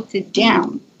is tilted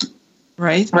down.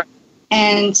 Right.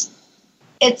 And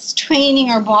it's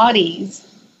training our bodies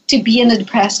to be in a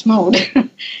depressed mode. And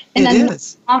it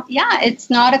is. It's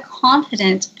not a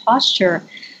confident posture.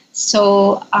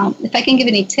 So if I can give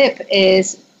any tip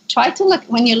is try to look,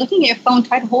 when you're looking at your phone,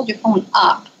 try to hold your phone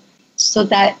up so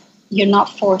that you're not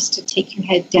forced to take your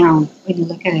head down when you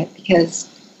look at it, because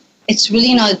it's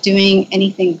really not doing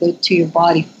anything good to your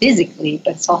body physically,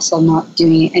 but it's also not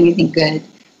doing anything good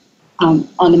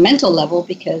on the mental level,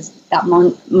 because that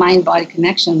mind-body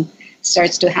connection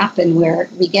starts to happen where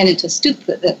we get into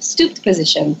the stooped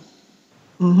position.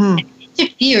 It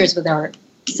interferes with our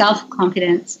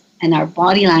self-confidence and our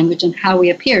body language and how we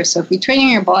appear. So if we're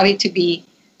training our body to be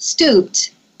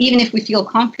stooped, even if we feel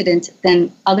confident,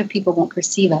 then other people won't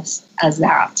perceive us as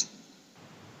that.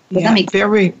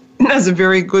 That's a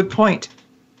very good point.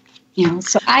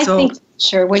 So I think,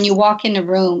 sure, when you walk in a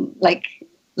room, like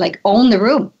own the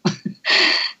room.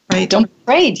 Right. Don't be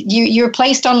afraid. You're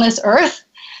placed on this earth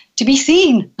to be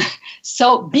seen.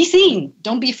 So be seen.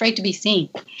 Don't be afraid to be seen.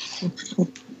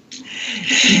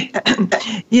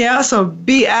 Yeah, so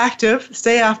be active,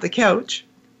 stay off the couch.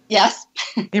 Yes.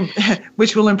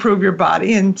 Which will improve your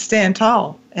body, and stand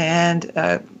tall and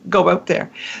go out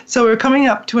there. So we're coming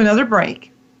up to another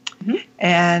break. Mm-hmm.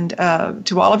 And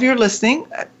to all of you listening,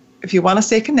 if you want to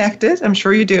stay connected, I'm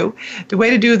sure you do, the way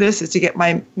to do this is to get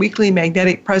my weekly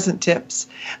magnetic present tips,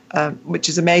 which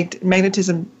is a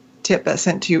magnetism tip that's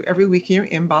sent to you every week in your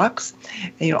inbox.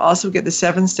 And you'll also get the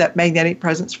 7-step magnetic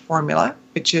presence formula,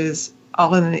 which is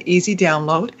all in an easy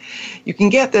download. You can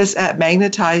get this at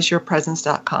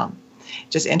magnetizeyourpresence.com.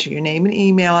 Just enter your name and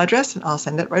email address, and I'll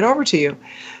send it right over to you.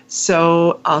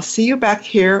 So I'll see you back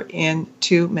here in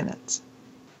 2 minutes.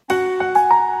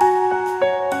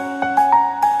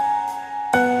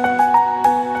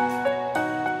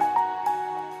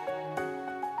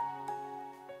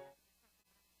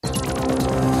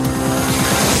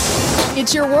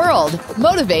 It's your world.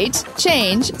 Motivate,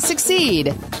 change,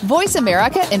 succeed.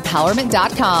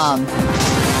 VoiceAmericaEmpowerment.com.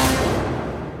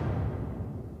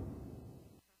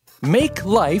 Make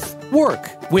Life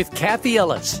Work with Kathy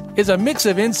Ellis is a mix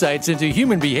of insights into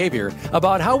human behavior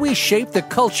about how we shape the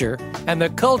culture and the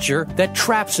culture that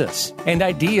traps us, and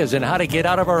ideas on how to get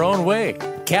out of our own way.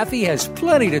 Kathy has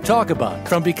plenty to talk about,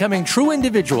 from becoming true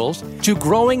individuals to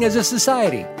growing as a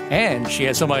society. And she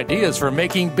has some ideas for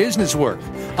making business work,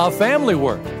 a family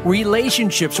work,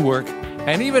 relationships work,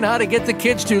 and even how to get the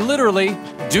kids to literally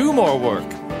do more work.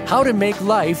 How to make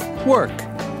life work.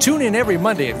 Tune in every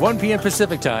Monday at 1 p.m.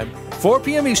 Pacific Time, 4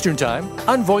 p.m. Eastern Time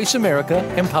on Voice America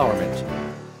Empowerment.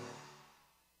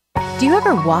 Do you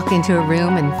ever walk into a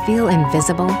room and feel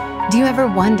invisible? Do you ever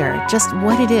wonder just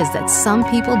what it is that some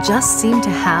people just seem to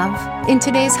have? In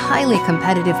today's highly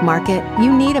competitive market,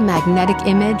 you need a magnetic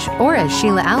image, or as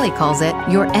Sheila Alley calls it,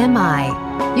 your MI.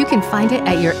 You can find it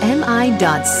at your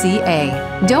mi.ca.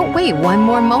 Don't wait one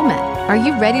more moment. Are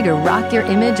you ready to rock your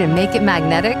image and make it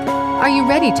magnetic? Are you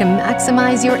ready to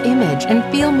maximize your image and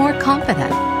feel more confident?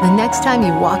 The next time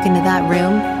you walk into that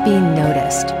room, be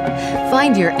noticed.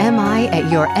 Find your MI at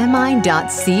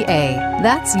yourmi.ca.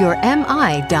 That's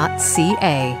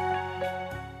yourmi.ca.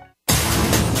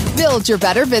 Build your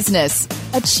better business.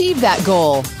 Achieve that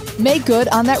goal. Make good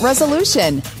on that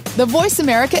resolution. The Voice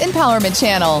America Empowerment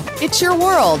Channel. It's your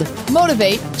world.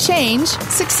 Motivate, change,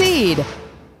 succeed.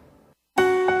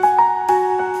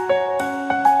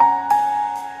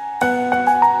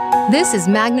 This is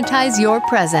Magnetize Your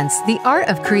Presence, the art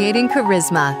of creating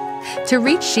charisma. To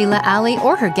reach Sheila Alley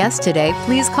or her guest today,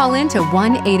 please call in to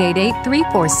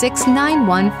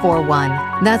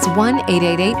 1-888-346-9141. That's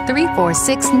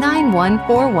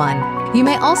 1-888-346-9141. You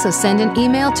may also send an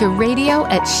email to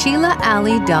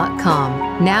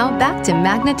radio@SheilaAlley.com. Now back to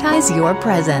Magnetize Your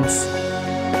Presence.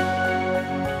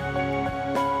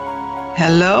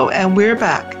 Hello, and we're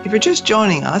back. If you're just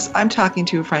joining us, I'm talking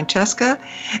to Francesca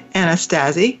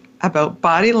Anastasi about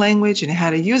body language and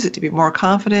how to use it to be more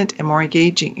confident and more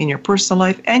engaging in your personal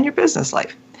life and your business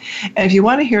life. And if you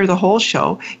want to hear the whole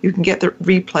show, you can get the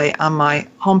replay on my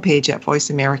homepage at Voice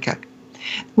America.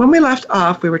 When we left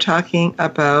off, we were talking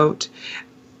about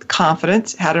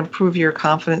confidence, how to improve your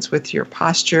confidence with your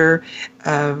posture,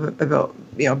 about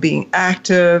being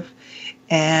active,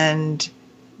 and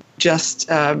just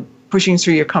pushing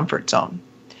through your comfort zone.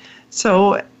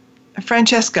 So,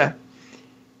 Francesca,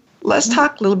 let's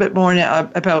talk a little bit more now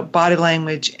about body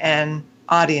language and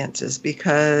audiences,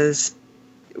 because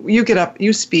you get up,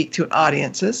 you speak to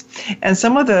audiences, and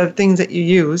some of the things that you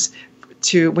use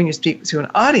when you speak to an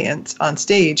audience on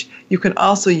stage, you can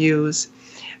also use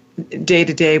day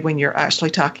to day when you're actually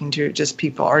talking to just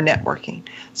people or networking.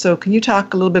 So can you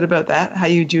talk a little bit about that, how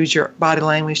you use your body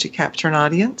language to capture an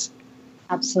audience?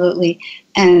 Absolutely.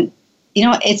 And,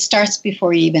 it starts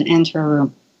before you even enter a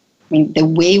room. I mean, the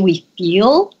way we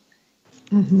feel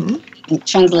it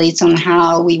translates on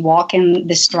how we walk in,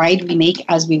 the stride we make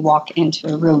as we walk into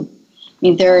a room. I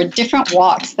mean, there are different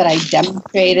walks that I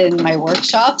demonstrated in my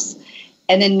workshops,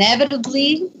 and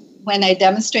inevitably, when I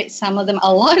demonstrate some of them,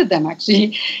 a lot of them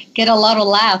actually get a lot of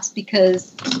laughs,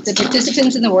 because the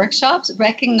participants in the workshops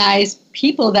recognize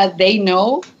people that they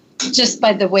know just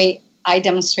by the way I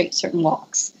demonstrate certain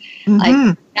walks. Like,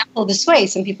 for example, the sway.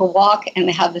 Some people walk and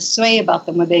they have the sway about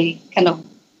them where they kind of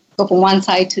go from one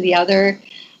side to the other,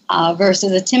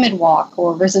 versus a timid walk,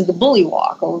 or versus the bully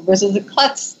walk, or versus the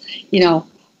klutz,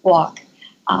 walk.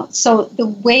 So the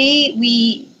way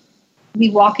we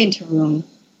walk into a room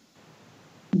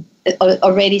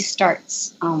already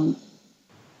starts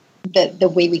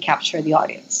the way we capture the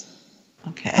audience.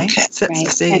 Okay. Sets the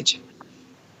stage.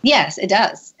 Yes, it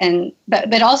does.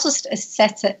 But also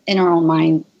sets it in our own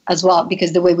mind as well,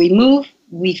 because the way we move,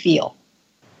 we feel.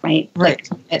 Right.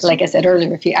 Like I said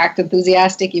earlier, if you act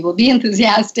enthusiastic, you will be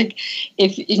enthusiastic.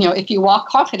 If you walk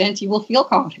confident, you will feel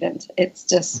confident. It's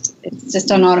just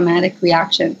an automatic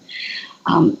reaction.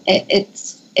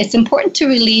 It's important to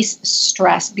release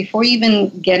stress before you even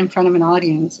get in front of an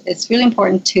audience. It's really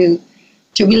important to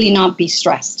really not be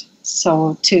stressed.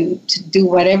 So to do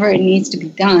whatever it needs to be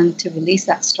done to release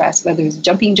that stress, whether it's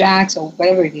jumping jacks or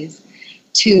whatever it is,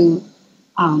 to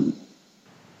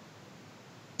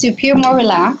appear more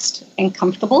relaxed and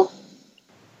comfortable.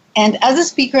 And as a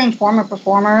speaker and former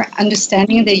performer,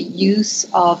 understanding the use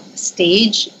of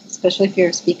stage, especially if you're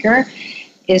a speaker,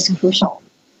 is crucial.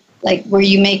 Like where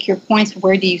you make your points,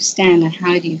 where do you stand and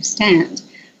how do you stand?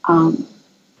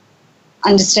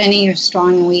 Understanding your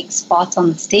strong and weak spots on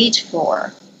the stage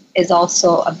floor is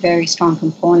also a very strong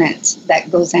component that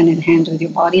goes hand in hand with your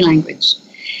body language.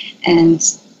 And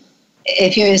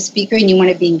if you're a speaker and you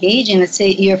want to be engaging, let's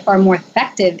say you're far more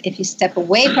effective if you step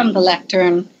away from the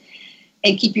lectern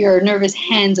and keep your nervous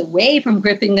hands away from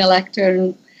gripping the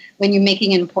lectern when you're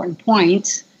making an important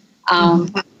point.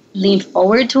 Lean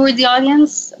forward toward the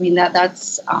audience. I mean,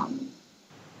 that's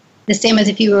the same as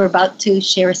if you were about to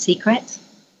share a secret,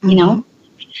 you know.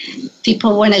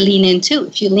 People want to lean in too.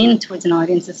 If you lean towards an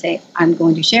audience and say, I'm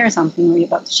going to share something, or you're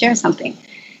about to share something,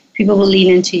 people will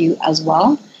lean into you as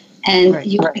well. And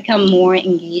you become more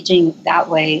engaging that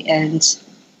way, and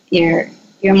you're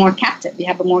more captive. You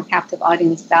have a more captive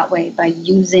audience that way by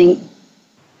using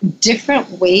different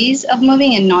ways of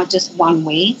moving and not just one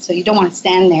way. So you don't want to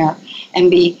stand there and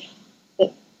be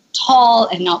tall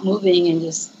and not moving and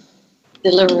just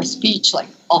deliver a speech like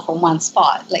all from one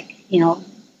spot. Like,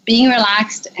 being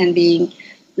relaxed and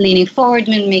leaning forward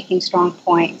when making strong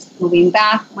points, moving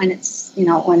back when it's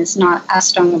not as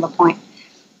strong of a point.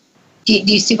 Do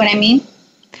you see what I mean?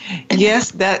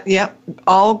 Yes,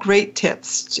 all great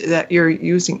tips that you're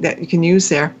using, that you can use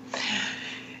there.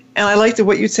 And I liked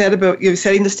what you said about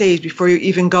setting the stage before you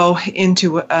even go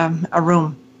into a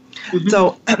room.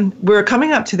 So we're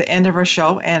coming up to the end of our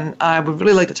show, and I would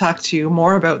really like to talk to you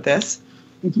more about this.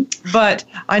 But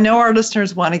I know our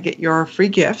listeners want to get your free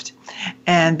gift,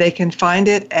 and they can find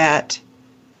it at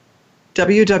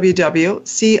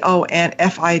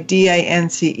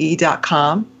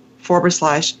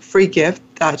www.confidence.com/free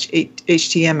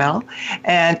gift.html.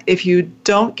 And if you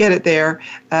don't get it there,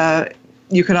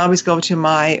 you can always go to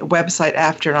my website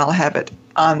after, and I'll have it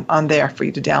on there for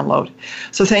you to download.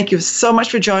 So thank you so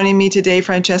much for joining me today,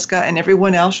 Francesca, and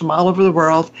everyone else from all over the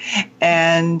world.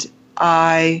 And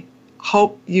I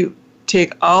hope you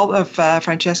take all of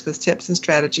Francesca's tips and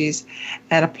strategies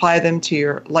and apply them to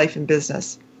your life and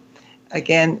business.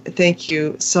 Again, thank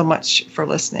you so much for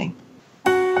listening.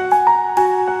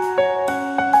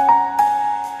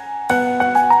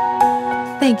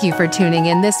 Thank you for tuning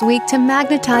in this week to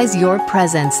Magnetize Your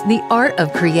Presence, the art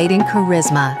of creating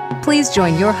charisma. Please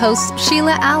join your host,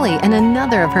 Sheila Alley, and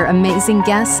another of her amazing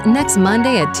guests next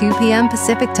Monday at 2 p.m.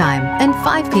 Pacific Time and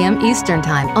 5 p.m. Eastern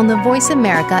Time on the Voice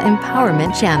America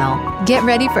Empowerment Channel. Get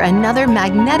ready for another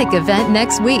magnetic event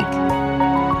next week.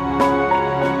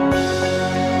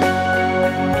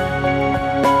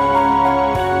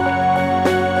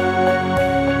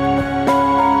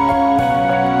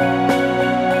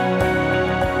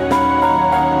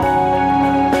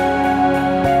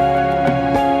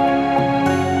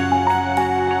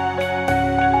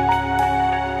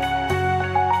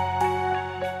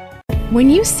 When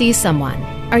you see someone,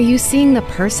 are you seeing the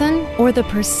person or the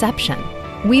perception?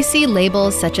 We see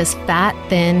labels such as fat,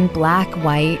 thin, black,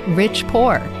 white, rich,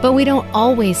 poor, but we don't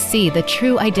always see the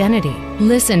true identity.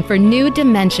 Listen for New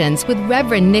Dimensions with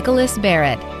Reverend Nicholas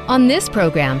Barrett. On this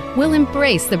program, we'll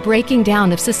embrace the breaking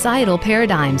down of societal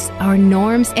paradigms, our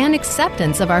norms, and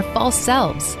acceptance of our false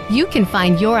selves. You can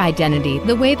find your identity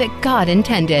the way that God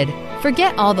intended.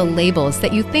 Forget all the labels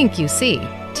that you think you see.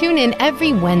 Tune in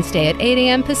every Wednesday at 8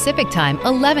 a.m. Pacific Time,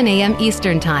 11 a.m.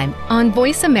 Eastern Time on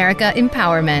Voice America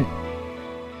Empowerment.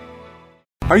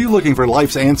 Are you looking for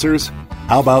life's answers?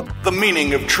 How about the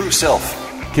meaning of true self?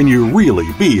 Can you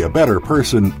really be a better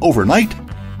person overnight?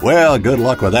 Well, good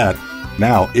luck with that.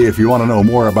 Now, if you want to know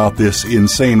more about this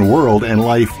insane world and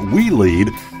life we lead,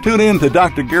 tune in to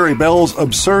Dr. Gary Bell's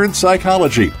Absurd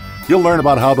Psychology. You'll learn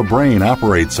about how the brain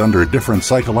operates under different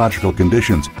psychological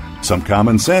conditions, some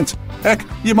common sense. Heck,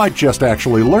 you might just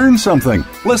actually learn something.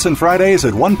 Listen Fridays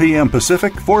at 1 p.m.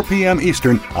 Pacific, 4 p.m.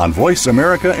 Eastern on Voice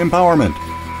America Empowerment.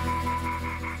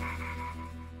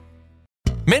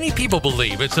 Many people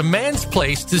believe it's a man's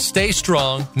place to stay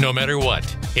strong no matter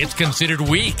what. It's considered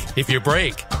weak if you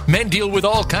break. Men deal with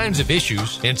all kinds of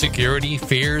issues, insecurity,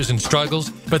 fears, and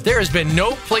struggles, but there has been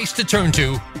no place to turn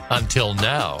to until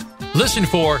now. Listen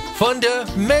for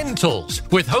Fundamentals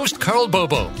with host Carl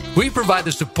Bobo. We provide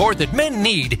the support that men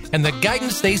need and the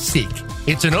guidance they seek.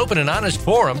 It's an open and honest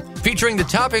forum featuring the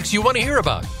topics you want to hear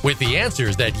about with the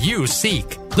answers that you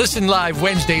seek. Listen live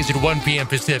Wednesdays at 1 p.m.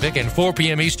 Pacific and 4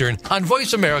 p.m. Eastern on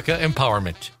Voice America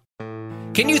Empowerment.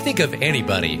 Can you think of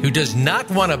anybody who does not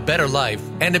want a better life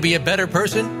and to be a better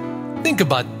person? Think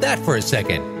about that for a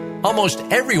second. Almost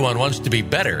everyone wants to be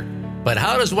better, but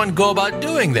how does one go about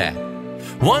doing that?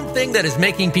 One thing that is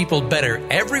making people better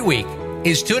every week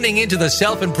is tuning into the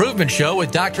Self-Improvement Show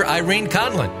with Dr. Irene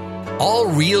Conlon. All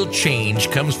real change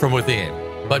comes from within,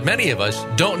 but many of us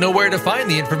don't know where to find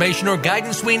the information or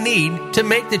guidance we need to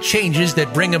make the changes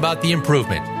that bring about the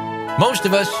improvement. Most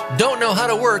of us don't know how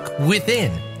to work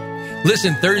within.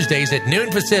 Listen Thursdays at noon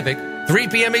Pacific, 3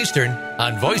 p.m. Eastern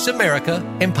on Voice America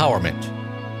Empowerment.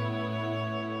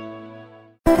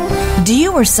 Do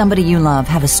you or somebody you love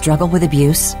have a struggle with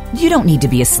abuse? You don't need to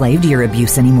be a slave to your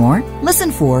abuse anymore.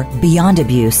 Listen for Beyond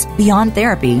Abuse, Beyond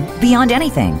Therapy, Beyond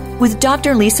Anything with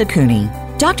Dr. Lisa Cooney.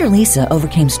 Dr. Lisa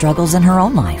overcame struggles in her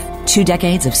own life. 2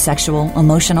 decades of sexual,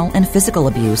 emotional, and physical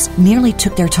abuse nearly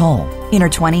took their toll. In her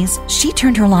 20s, she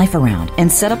turned her life around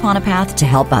and set upon a path to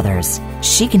help others.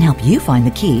 She can help you find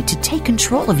the key to take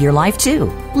control of your life, too.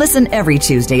 Listen every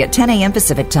Tuesday at 10 a.m.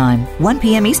 Pacific Time, 1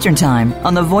 p.m. Eastern Time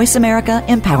on the Voice America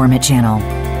Empowerment Channel.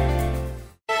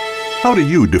 How do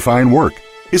you define work?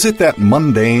 Is it that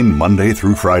mundane Monday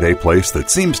through Friday place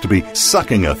that seems to be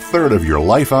sucking a third of your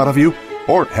life out of you?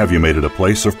 Or have you made it a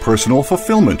place of personal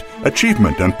fulfillment,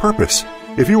 achievement, and purpose?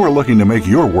 If you are looking to make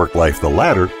your work life the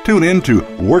latter, tune in to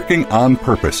Working on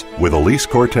Purpose with Elise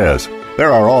Cortez.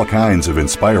 There are all kinds of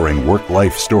inspiring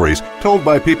work-life stories told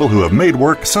by people who have made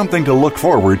work something to look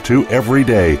forward to every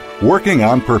day. Working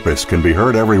on Purpose can be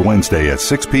heard every Wednesday at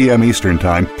 6 p.m. Eastern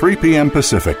Time, 3 p.m.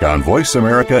 Pacific on Voice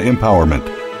America Empowerment.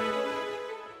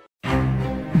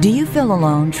 Do you feel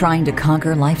alone trying to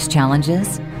conquer life's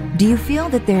challenges? Do you feel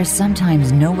that there's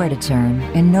sometimes nowhere to turn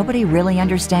and nobody really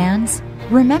understands?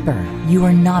 Remember, you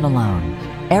are not alone.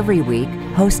 Every week,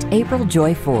 host April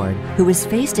Joy Ford, who has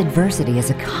faced adversity as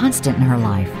a constant in her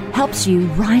life, helps you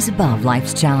rise above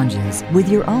life's challenges with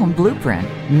your own blueprint,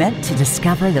 meant to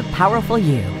discover the powerful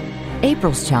you.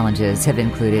 April's challenges have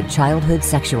included childhood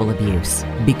sexual abuse,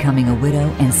 becoming a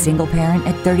widow and single parent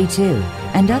at 32,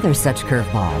 and other such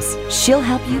curveballs. She'll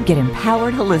help you get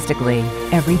empowered holistically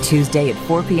every Tuesday at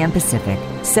 4 p.m. Pacific,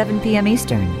 7 p.m.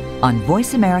 Eastern on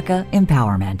Voice America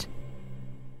Empowerment.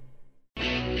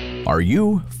 Are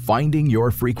you finding your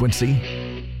frequency?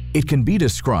 It can be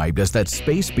described as that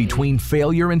space between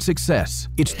failure and success.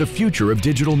 It's the future of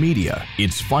digital media.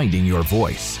 It's finding your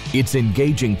voice. It's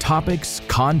engaging topics,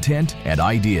 content, and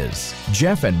ideas.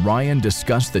 Jeff and Ryan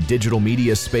discuss the digital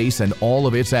media space and all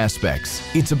of its aspects.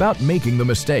 It's about making the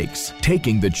mistakes,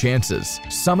 taking the chances,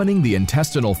 summoning the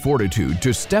intestinal fortitude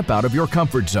to step out of your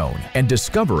comfort zone, and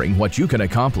discovering what you can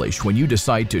accomplish when you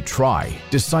decide to try,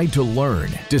 decide to learn,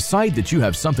 decide that you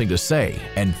have something to say,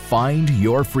 and find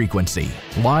your frequency.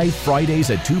 Live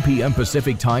Fridays at 2 p.m.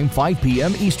 Pacific Time, 5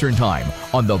 p.m. Eastern Time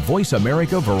on the Voice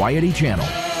America Variety Channel.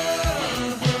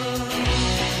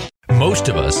 Most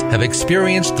of us have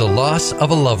experienced the loss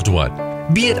of a loved one,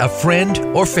 be it a friend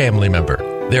or family member.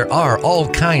 There are all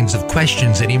kinds of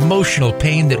questions and emotional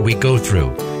pain that we go through,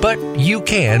 but you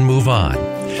can move on.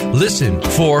 Listen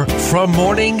for From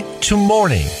Morning to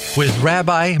Morning with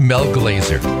Rabbi Mel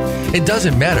Glazer. It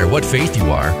doesn't matter what faith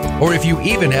you are, or if you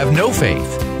even have no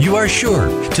faith, you are sure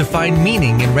to find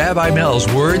meaning in Rabbi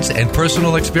Mel's words and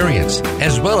personal experience,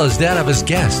 as well as that of his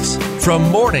guests. From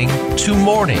Morning to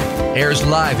Morning airs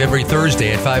live every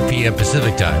Thursday at 5 p.m.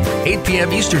 Pacific Time, 8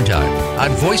 p.m. Eastern Time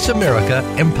on Voice America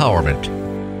Empowerment.